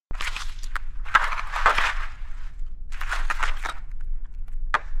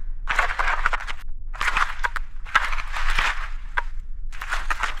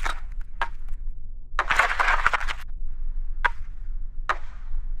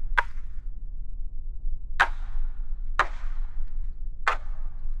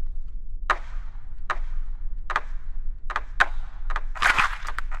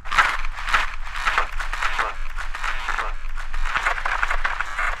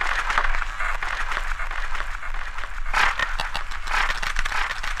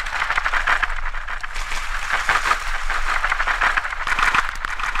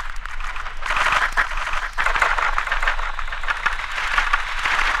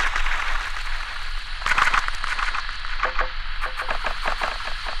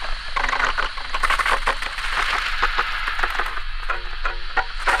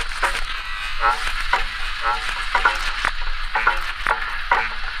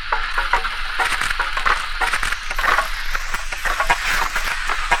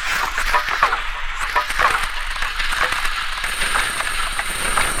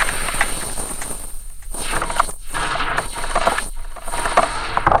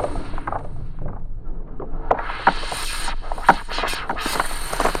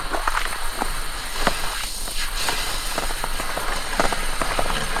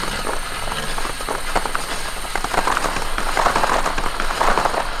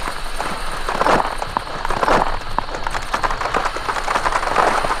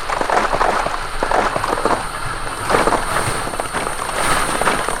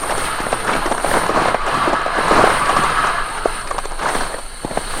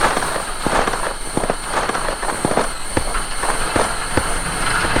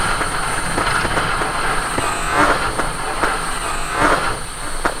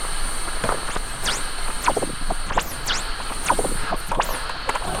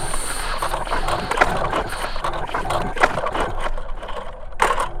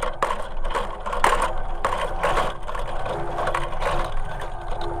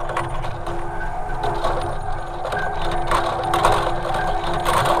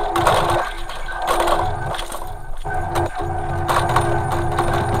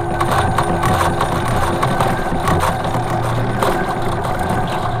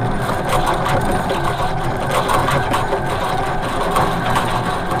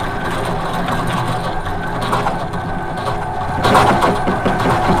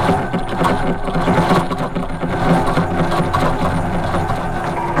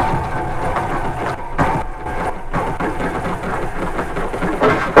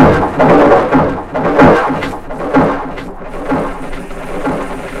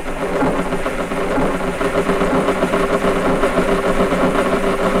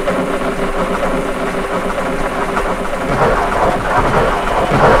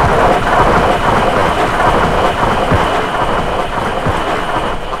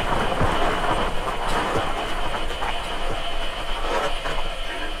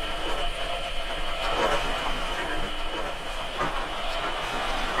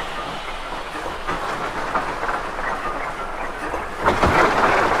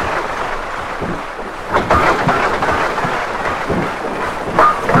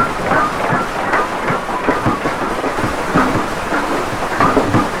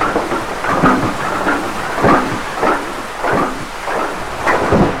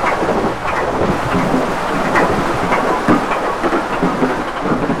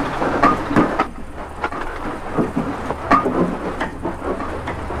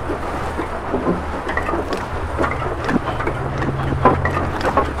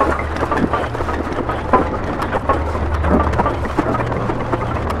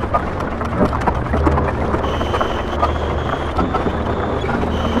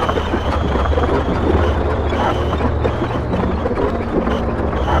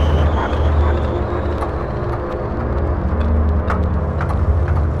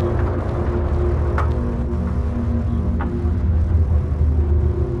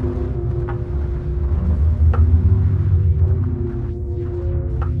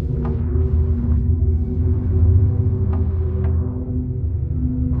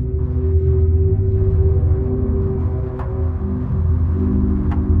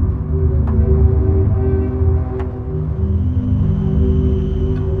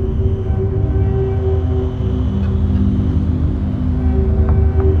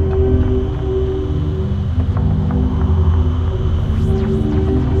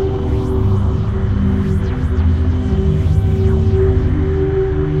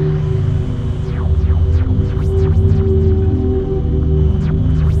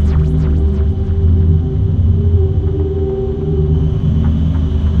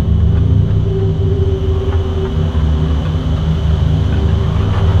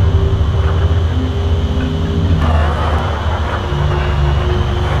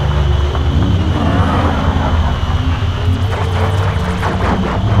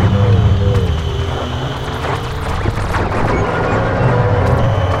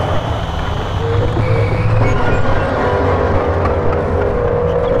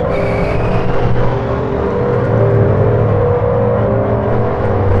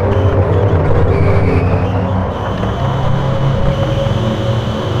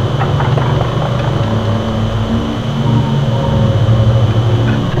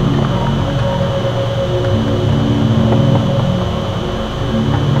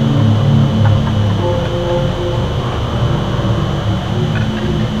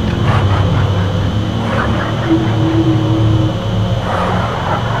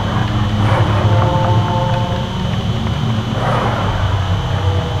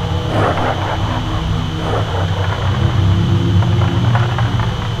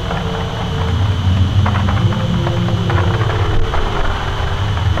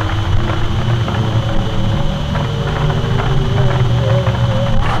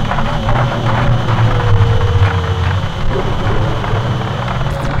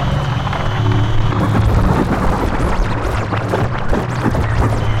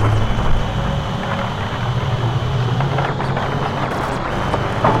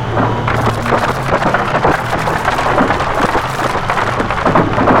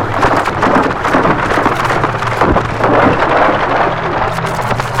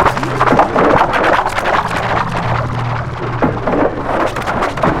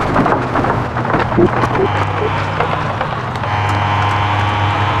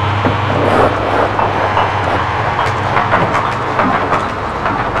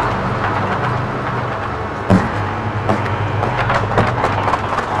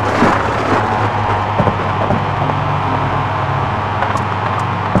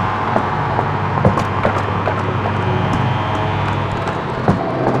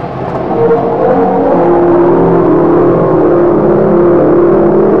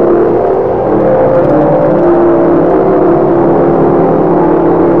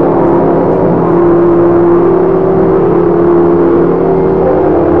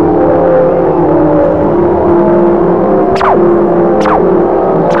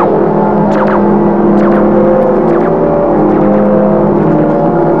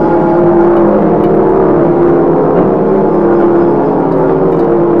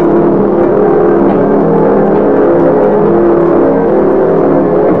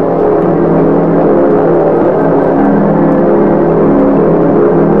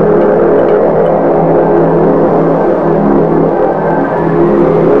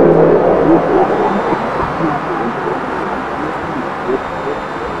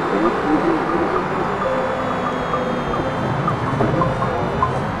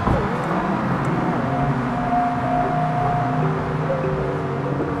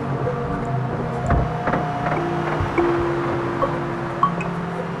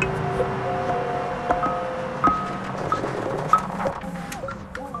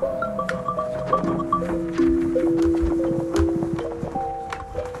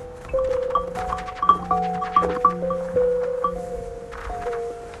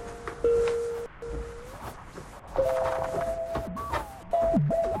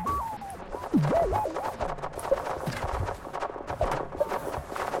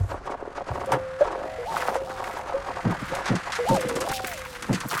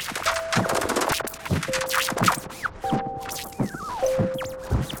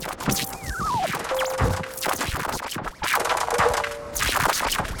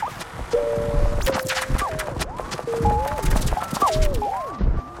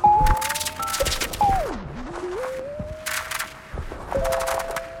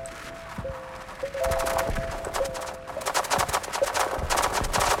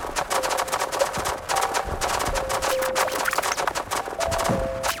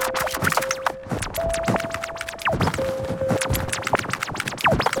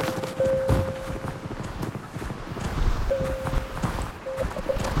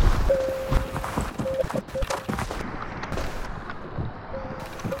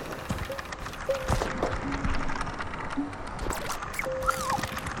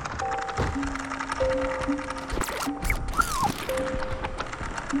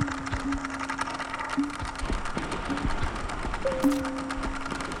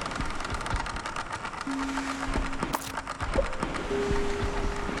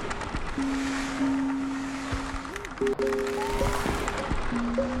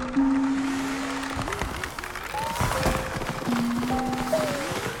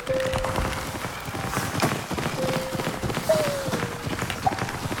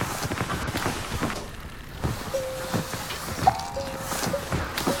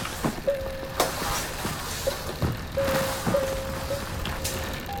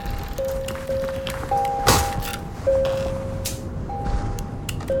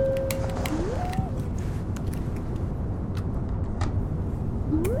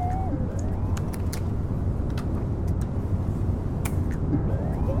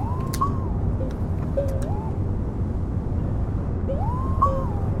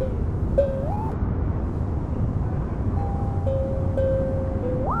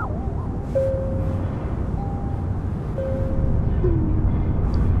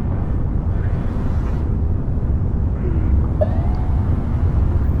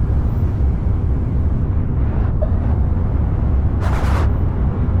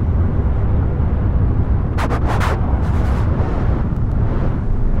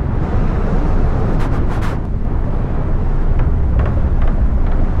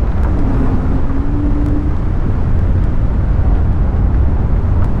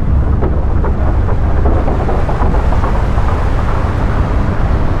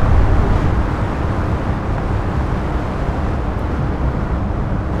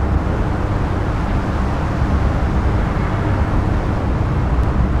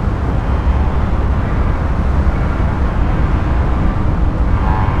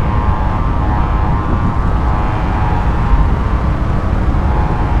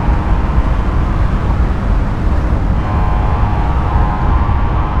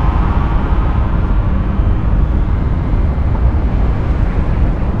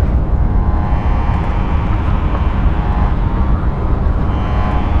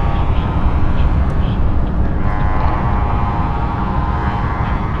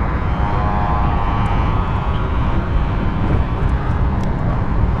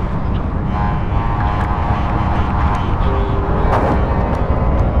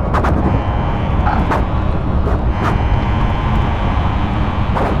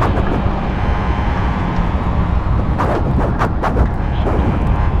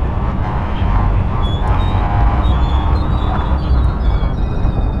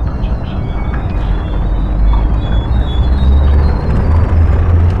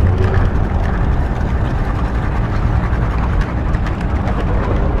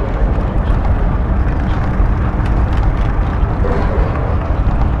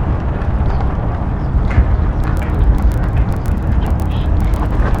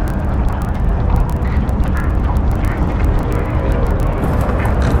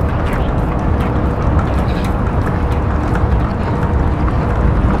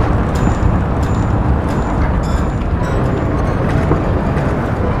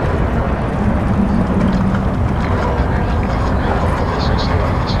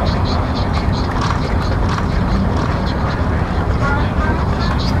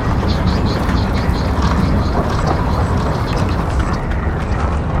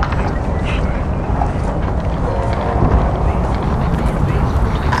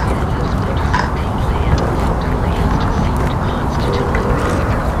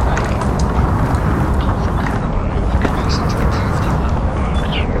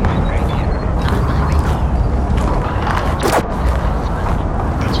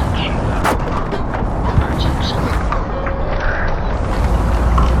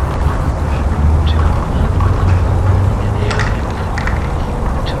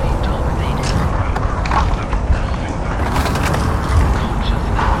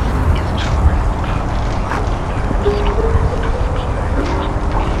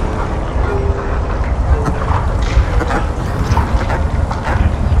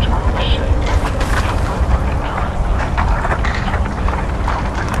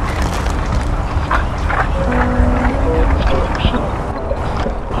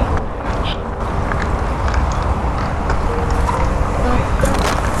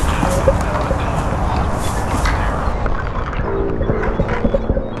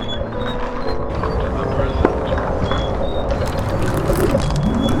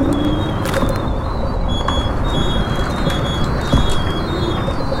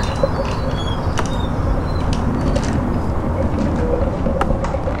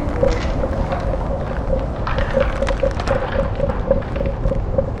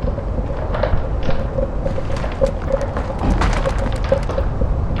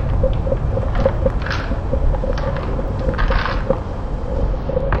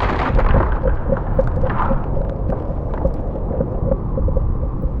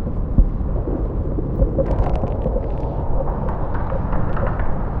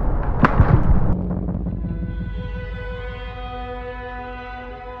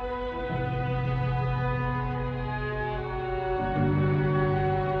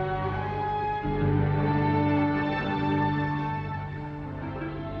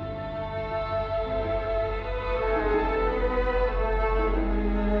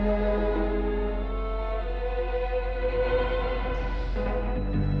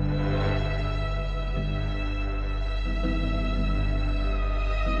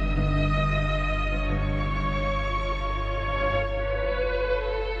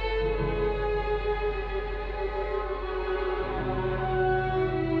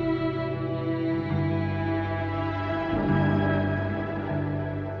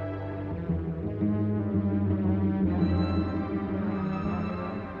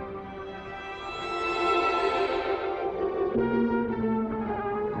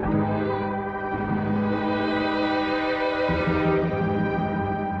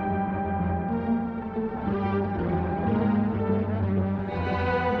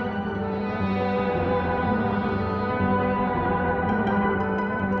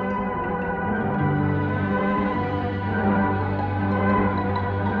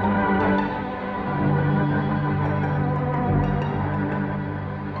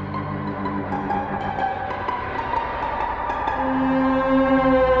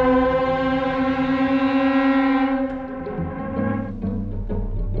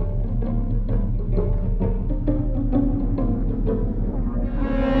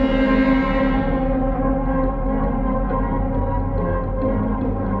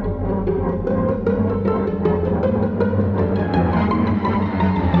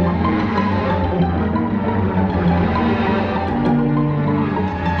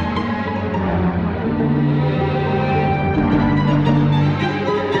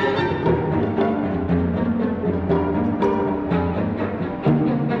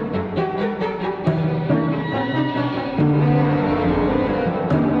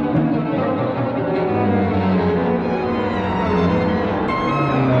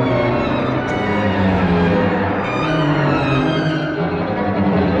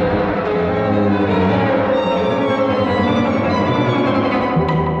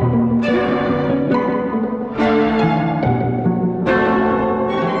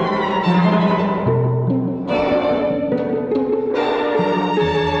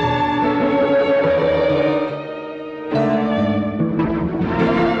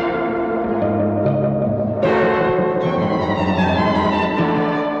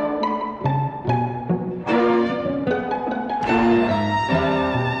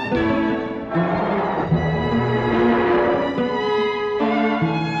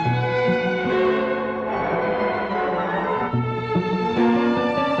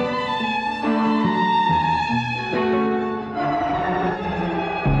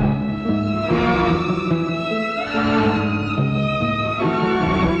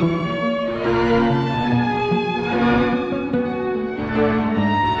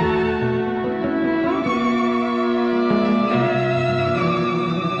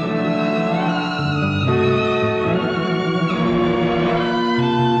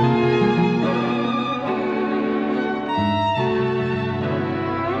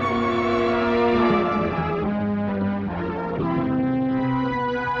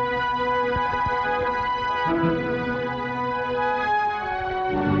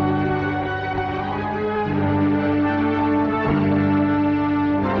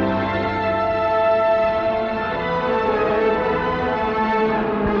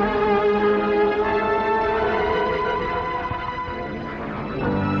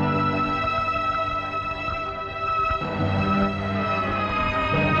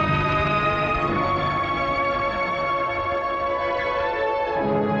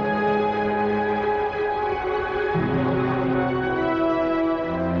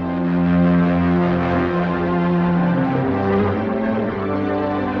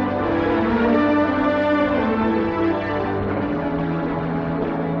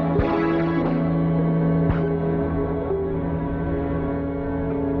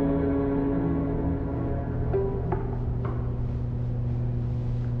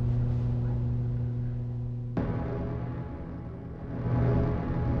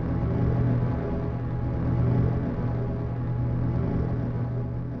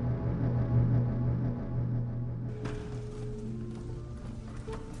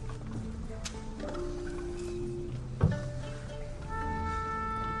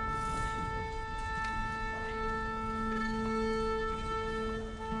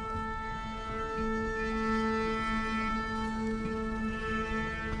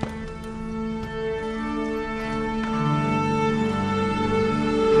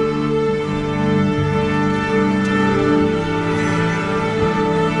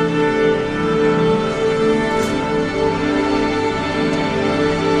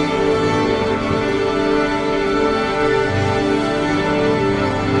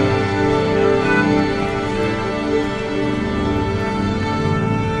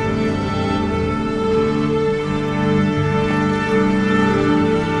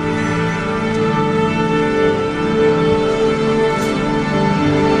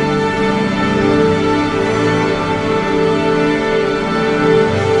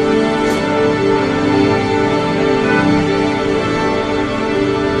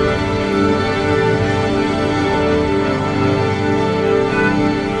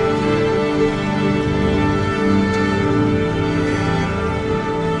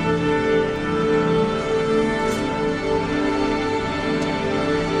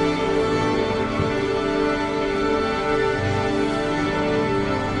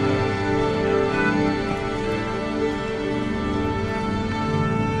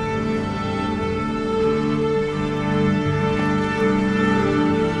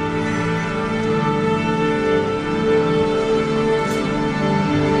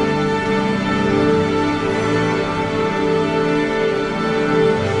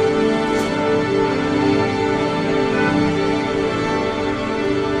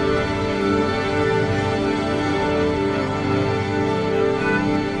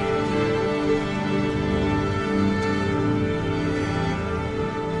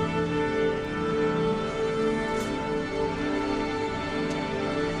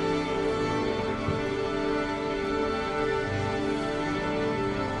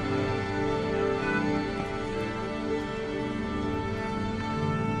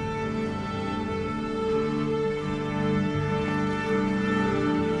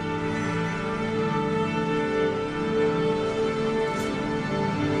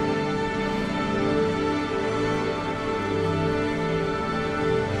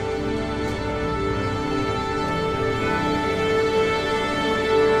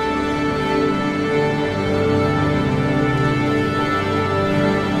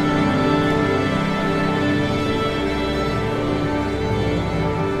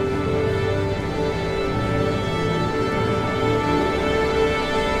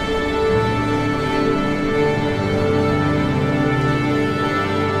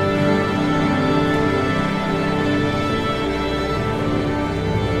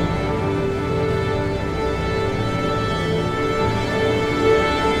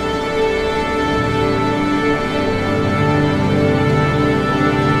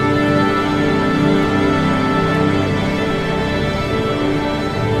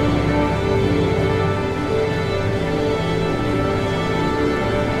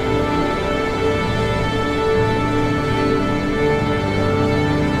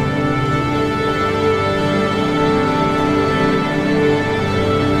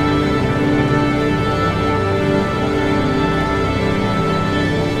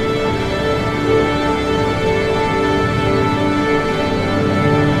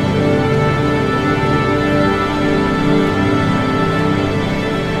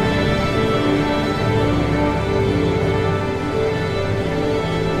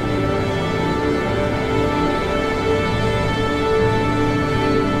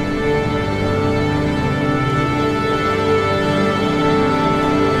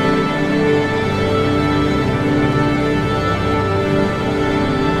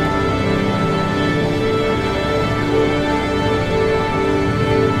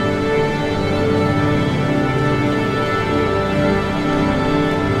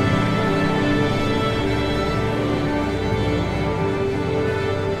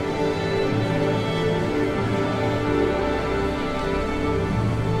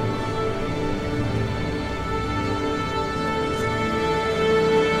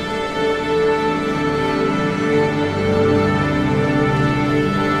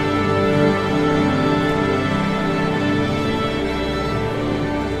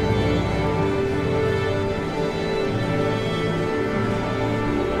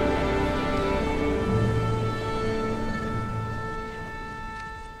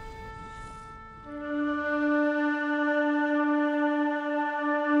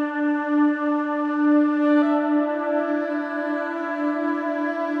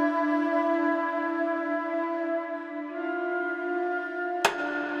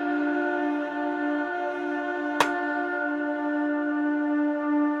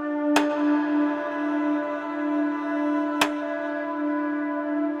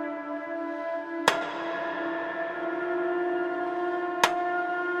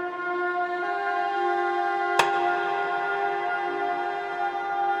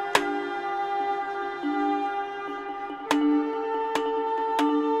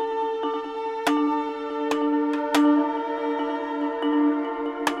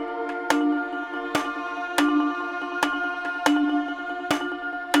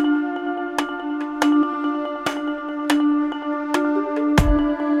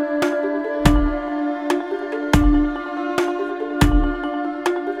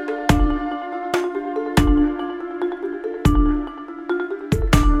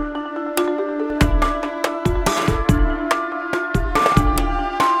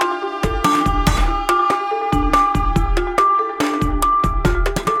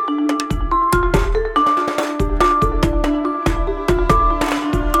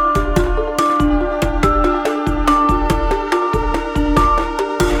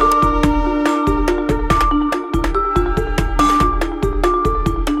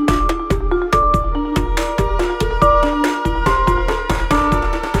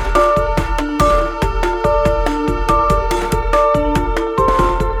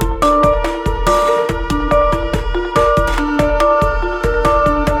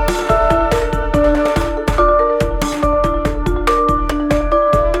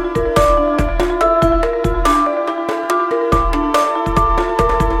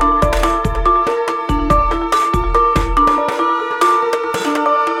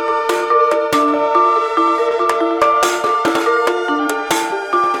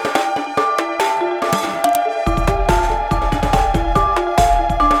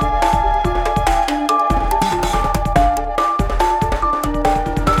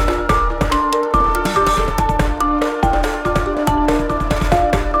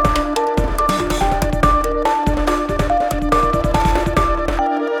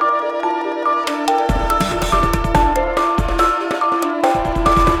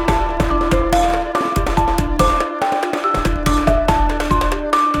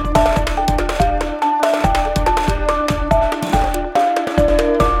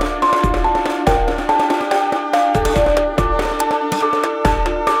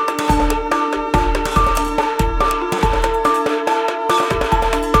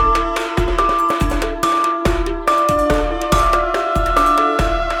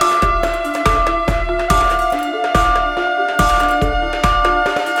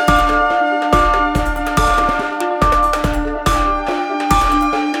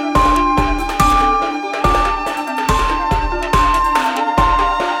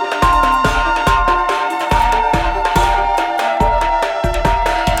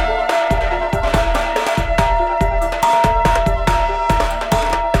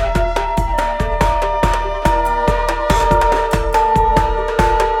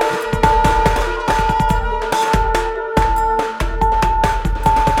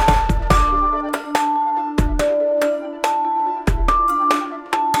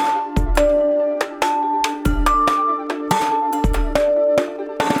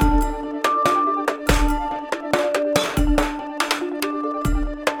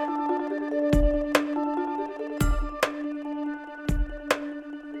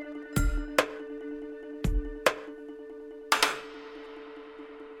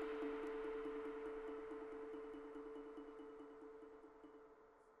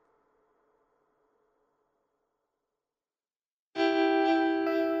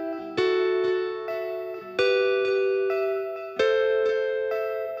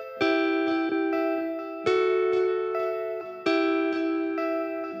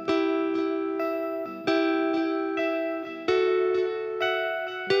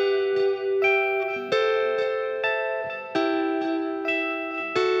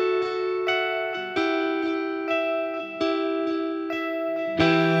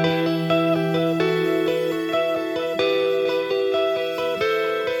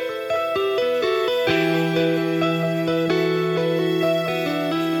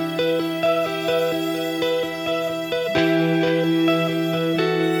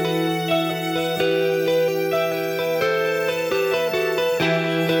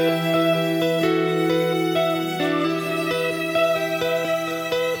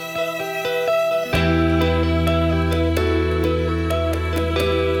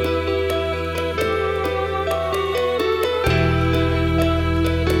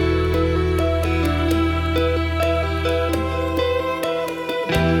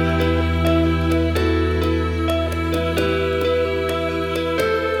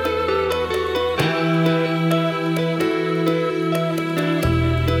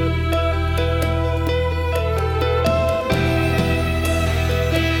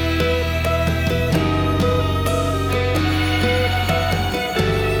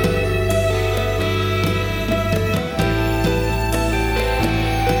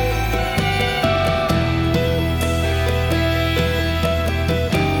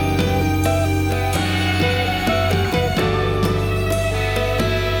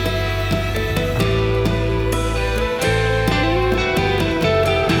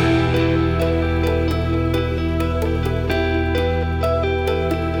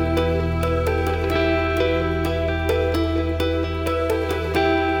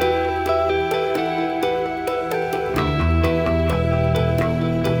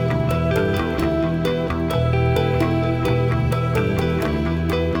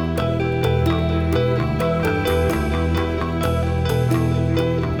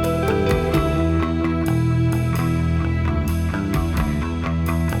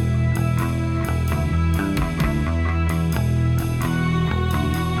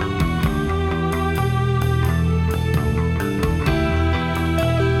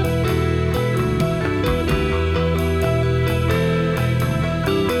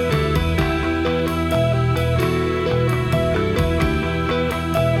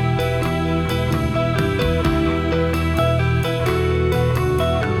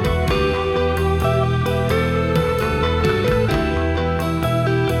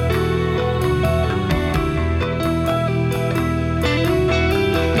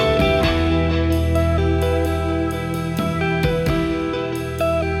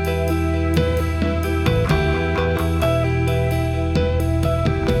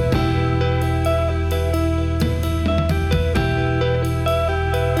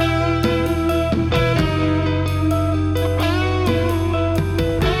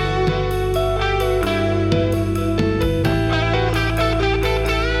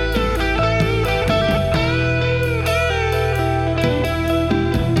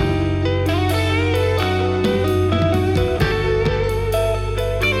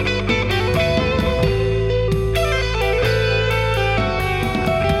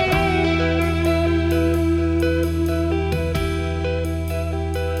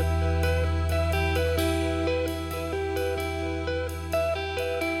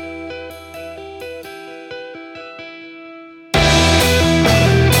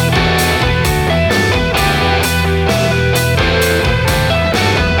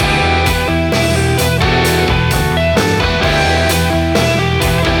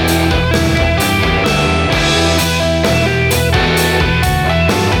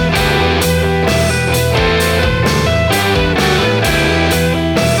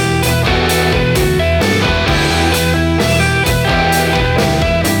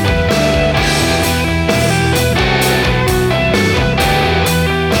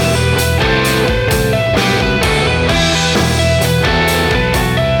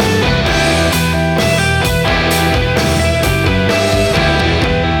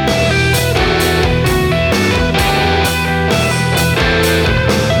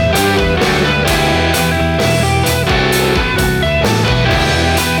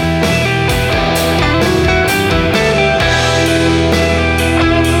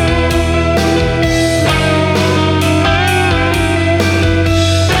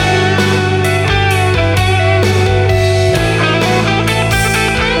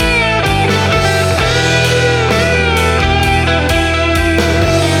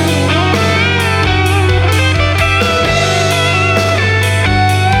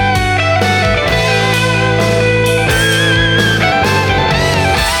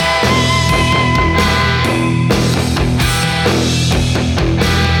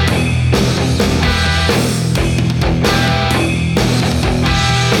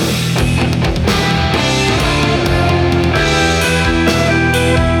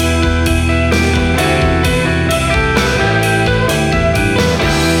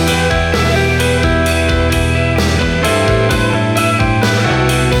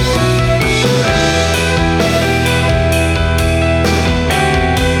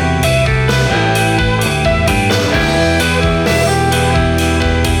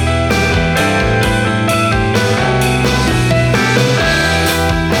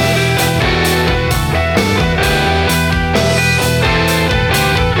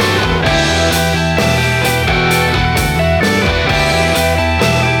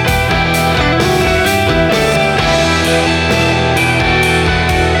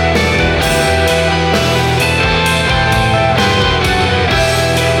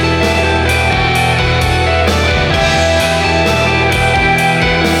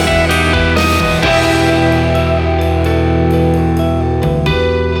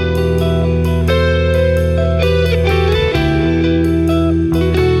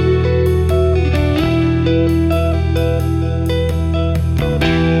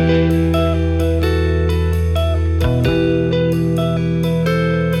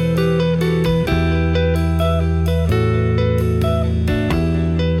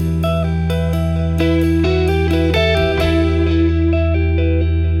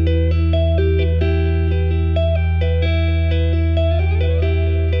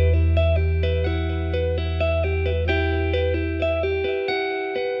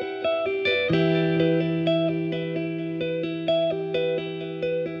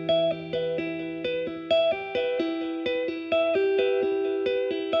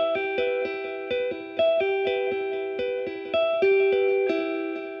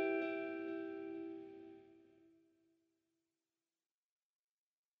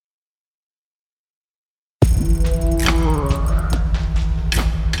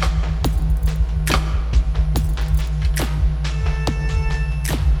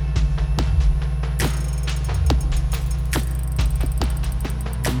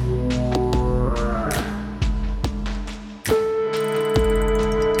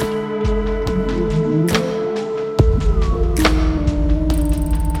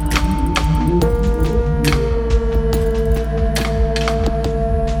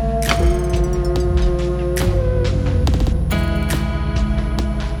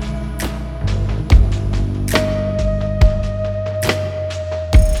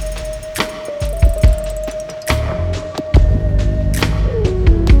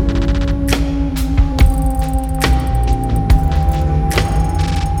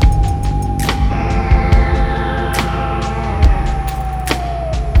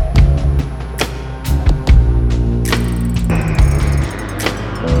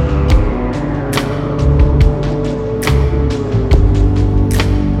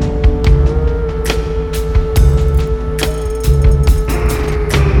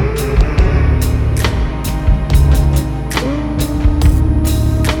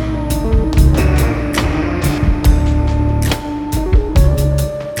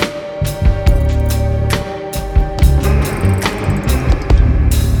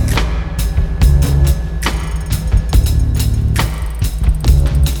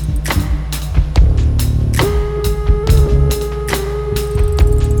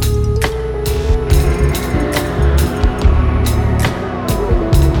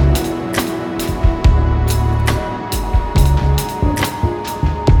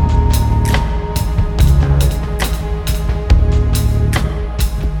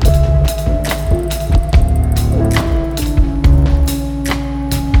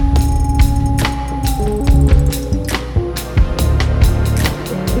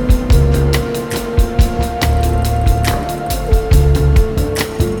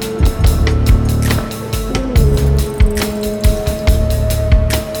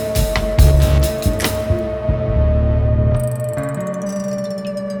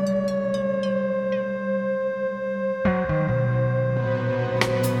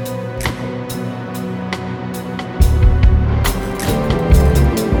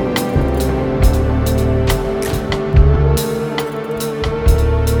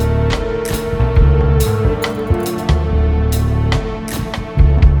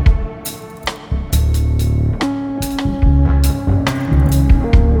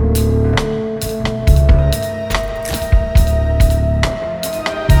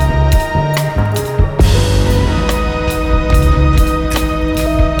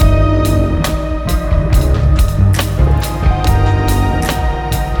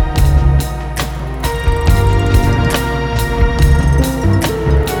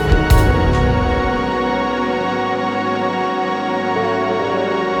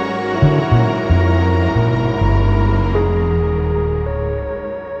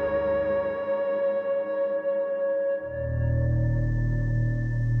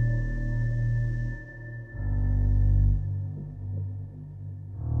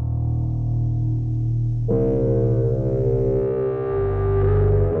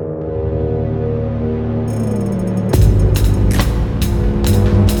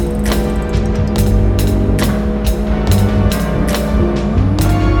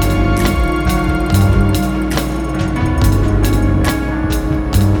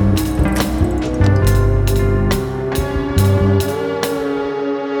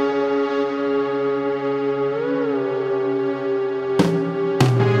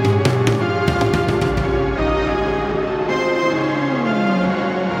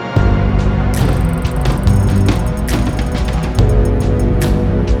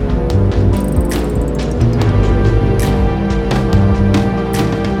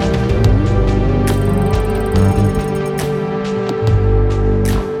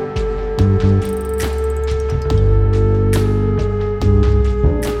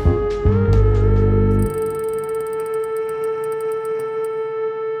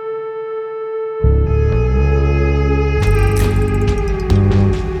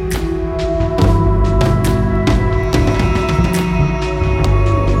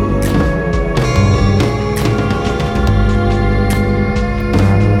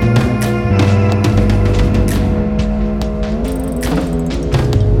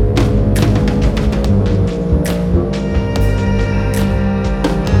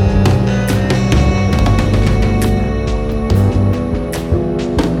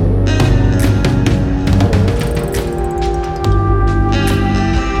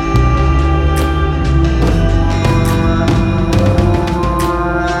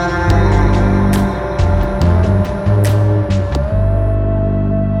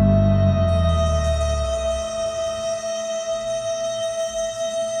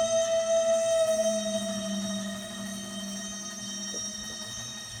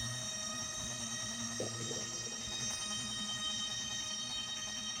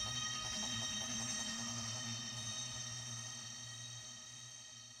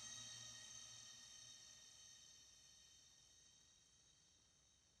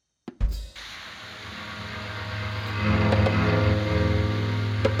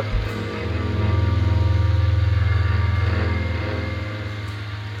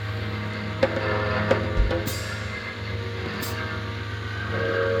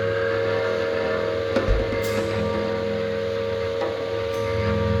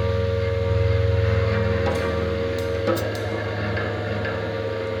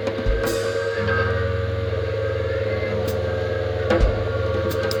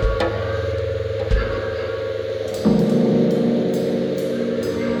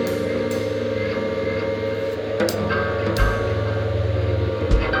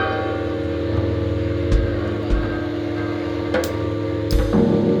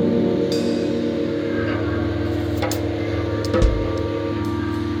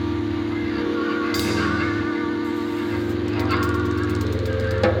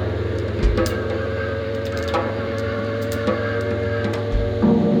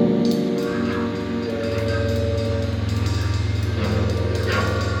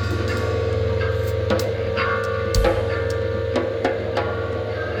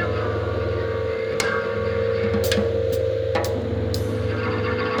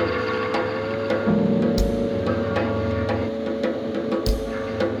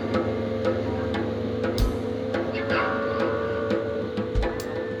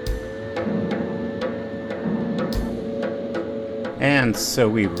 And so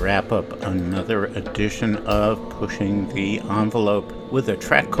we wrap up another edition of Pushing the Envelope with a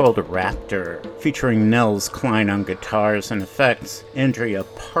track called Raptor, featuring Nels Cline on guitars and effects, Andrea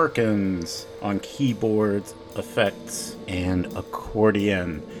Parkins on keyboards, effects, and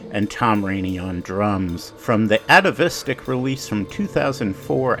accordion, and Tom Rainey on drums, from the atavistic release from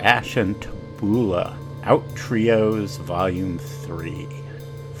 2004, Ash and Tabula, Out Trios Volume 3.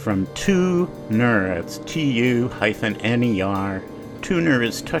 From Tuner, it's TU-NER. Tuner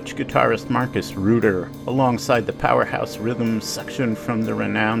is touch guitarist Marcus Reuter, alongside the Powerhouse Rhythms section from the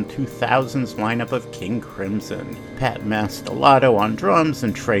renowned 2000s lineup of King Crimson, Pat Mastelotto on drums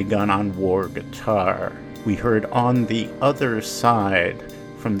and Trey Gunn on war guitar. We heard On the Other Side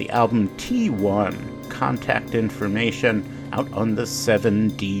from the album T1, Contact Information, out on the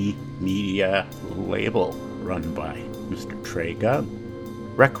 7D Media label, run by Mr. Trey Gunn.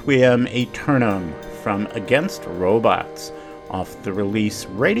 Requiem Aeternum from Against Robots, off the release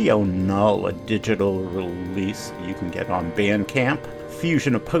Radio Null, a digital release you can get on Bandcamp.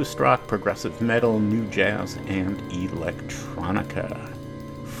 Fusion of post-rock, progressive metal, new jazz, and electronica.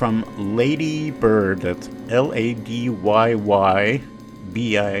 From Lady Bird, that's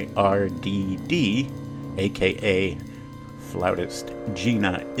LADYYBIRDD, aka flautist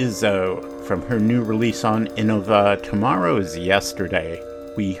Gina Izzo, from her new release on Innova, Tomorrow's Yesterday.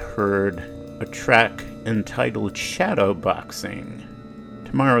 We heard a track entitled Shadowboxing.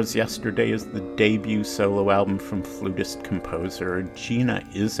 Tomorrow's Yesterday is the debut solo album from flutist-composer Gina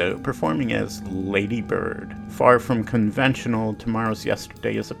Izzo, performing as Lady Bird. Far from conventional, Tomorrow's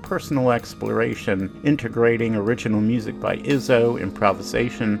Yesterday is a personal exploration, integrating original music by Izzo,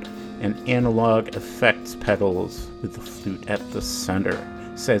 improvisation, and analog effects pedals with the flute at the center.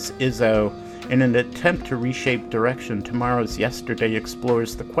 Says Izzo, in an attempt to reshape direction, Tomorrow's Yesterday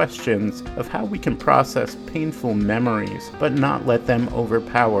explores the questions of how we can process painful memories but not let them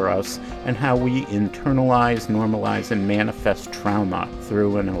overpower us, and how we internalize, normalize, and manifest trauma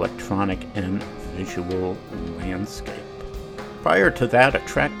through an electronic and visual landscape. Prior to that, a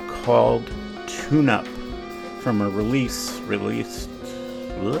track called Tune Up from a release released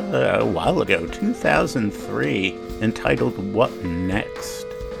a while ago, 2003, entitled What Next?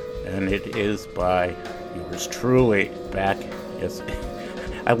 And it is by yours truly, back as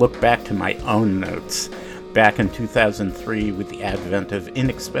I look back to my own notes, back in 2003 with the advent of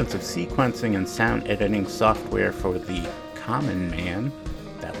inexpensive sequencing and sound editing software for the common man,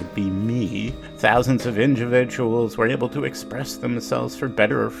 that would be me, thousands of individuals were able to express themselves for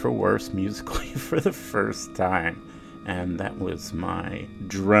better or for worse musically for the first time. And that was my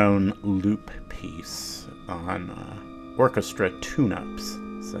drone loop piece on orchestra tune-ups.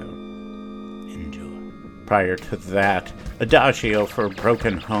 So, enjoy. Prior to that, Adagio for a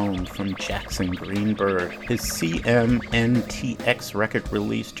Broken Home from Jackson Greenberg, his CMNTX record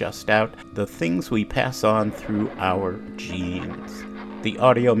release just out, The Things We Pass On Through Our Genes. The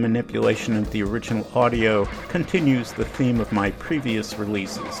audio manipulation of the original audio continues the theme of my previous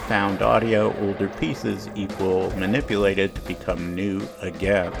releases. Found audio, older pieces equal manipulated to become new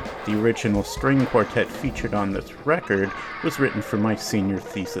again. The original string quartet featured on this record was written for my senior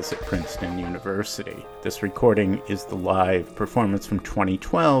thesis at Princeton University. This recording is the live performance from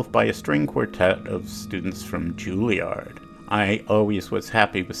 2012 by a string quartet of students from Juilliard. I always was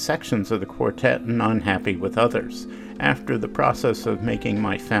happy with sections of the quartet and unhappy with others. After the process of making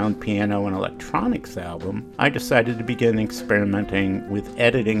my Found Piano and Electronics album, I decided to begin experimenting with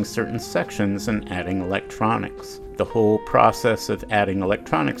editing certain sections and adding electronics. The whole process of adding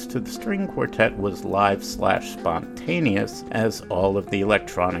electronics to the string quartet was live/spontaneous, as all of the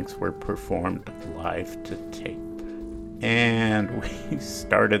electronics were performed live to tape. And we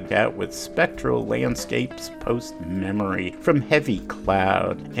started out with Spectral Landscapes Post-Memory from Heavy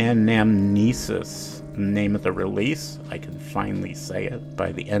Cloud and Namnesis. The name of the release, I can finally say it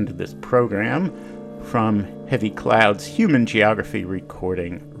by the end of this program, from Heavy Cloud's Human Geography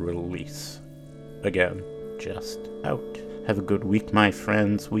recording release. Again, just out. Have a good week, my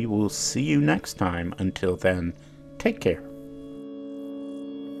friends. We will see you next time. Until then, take care.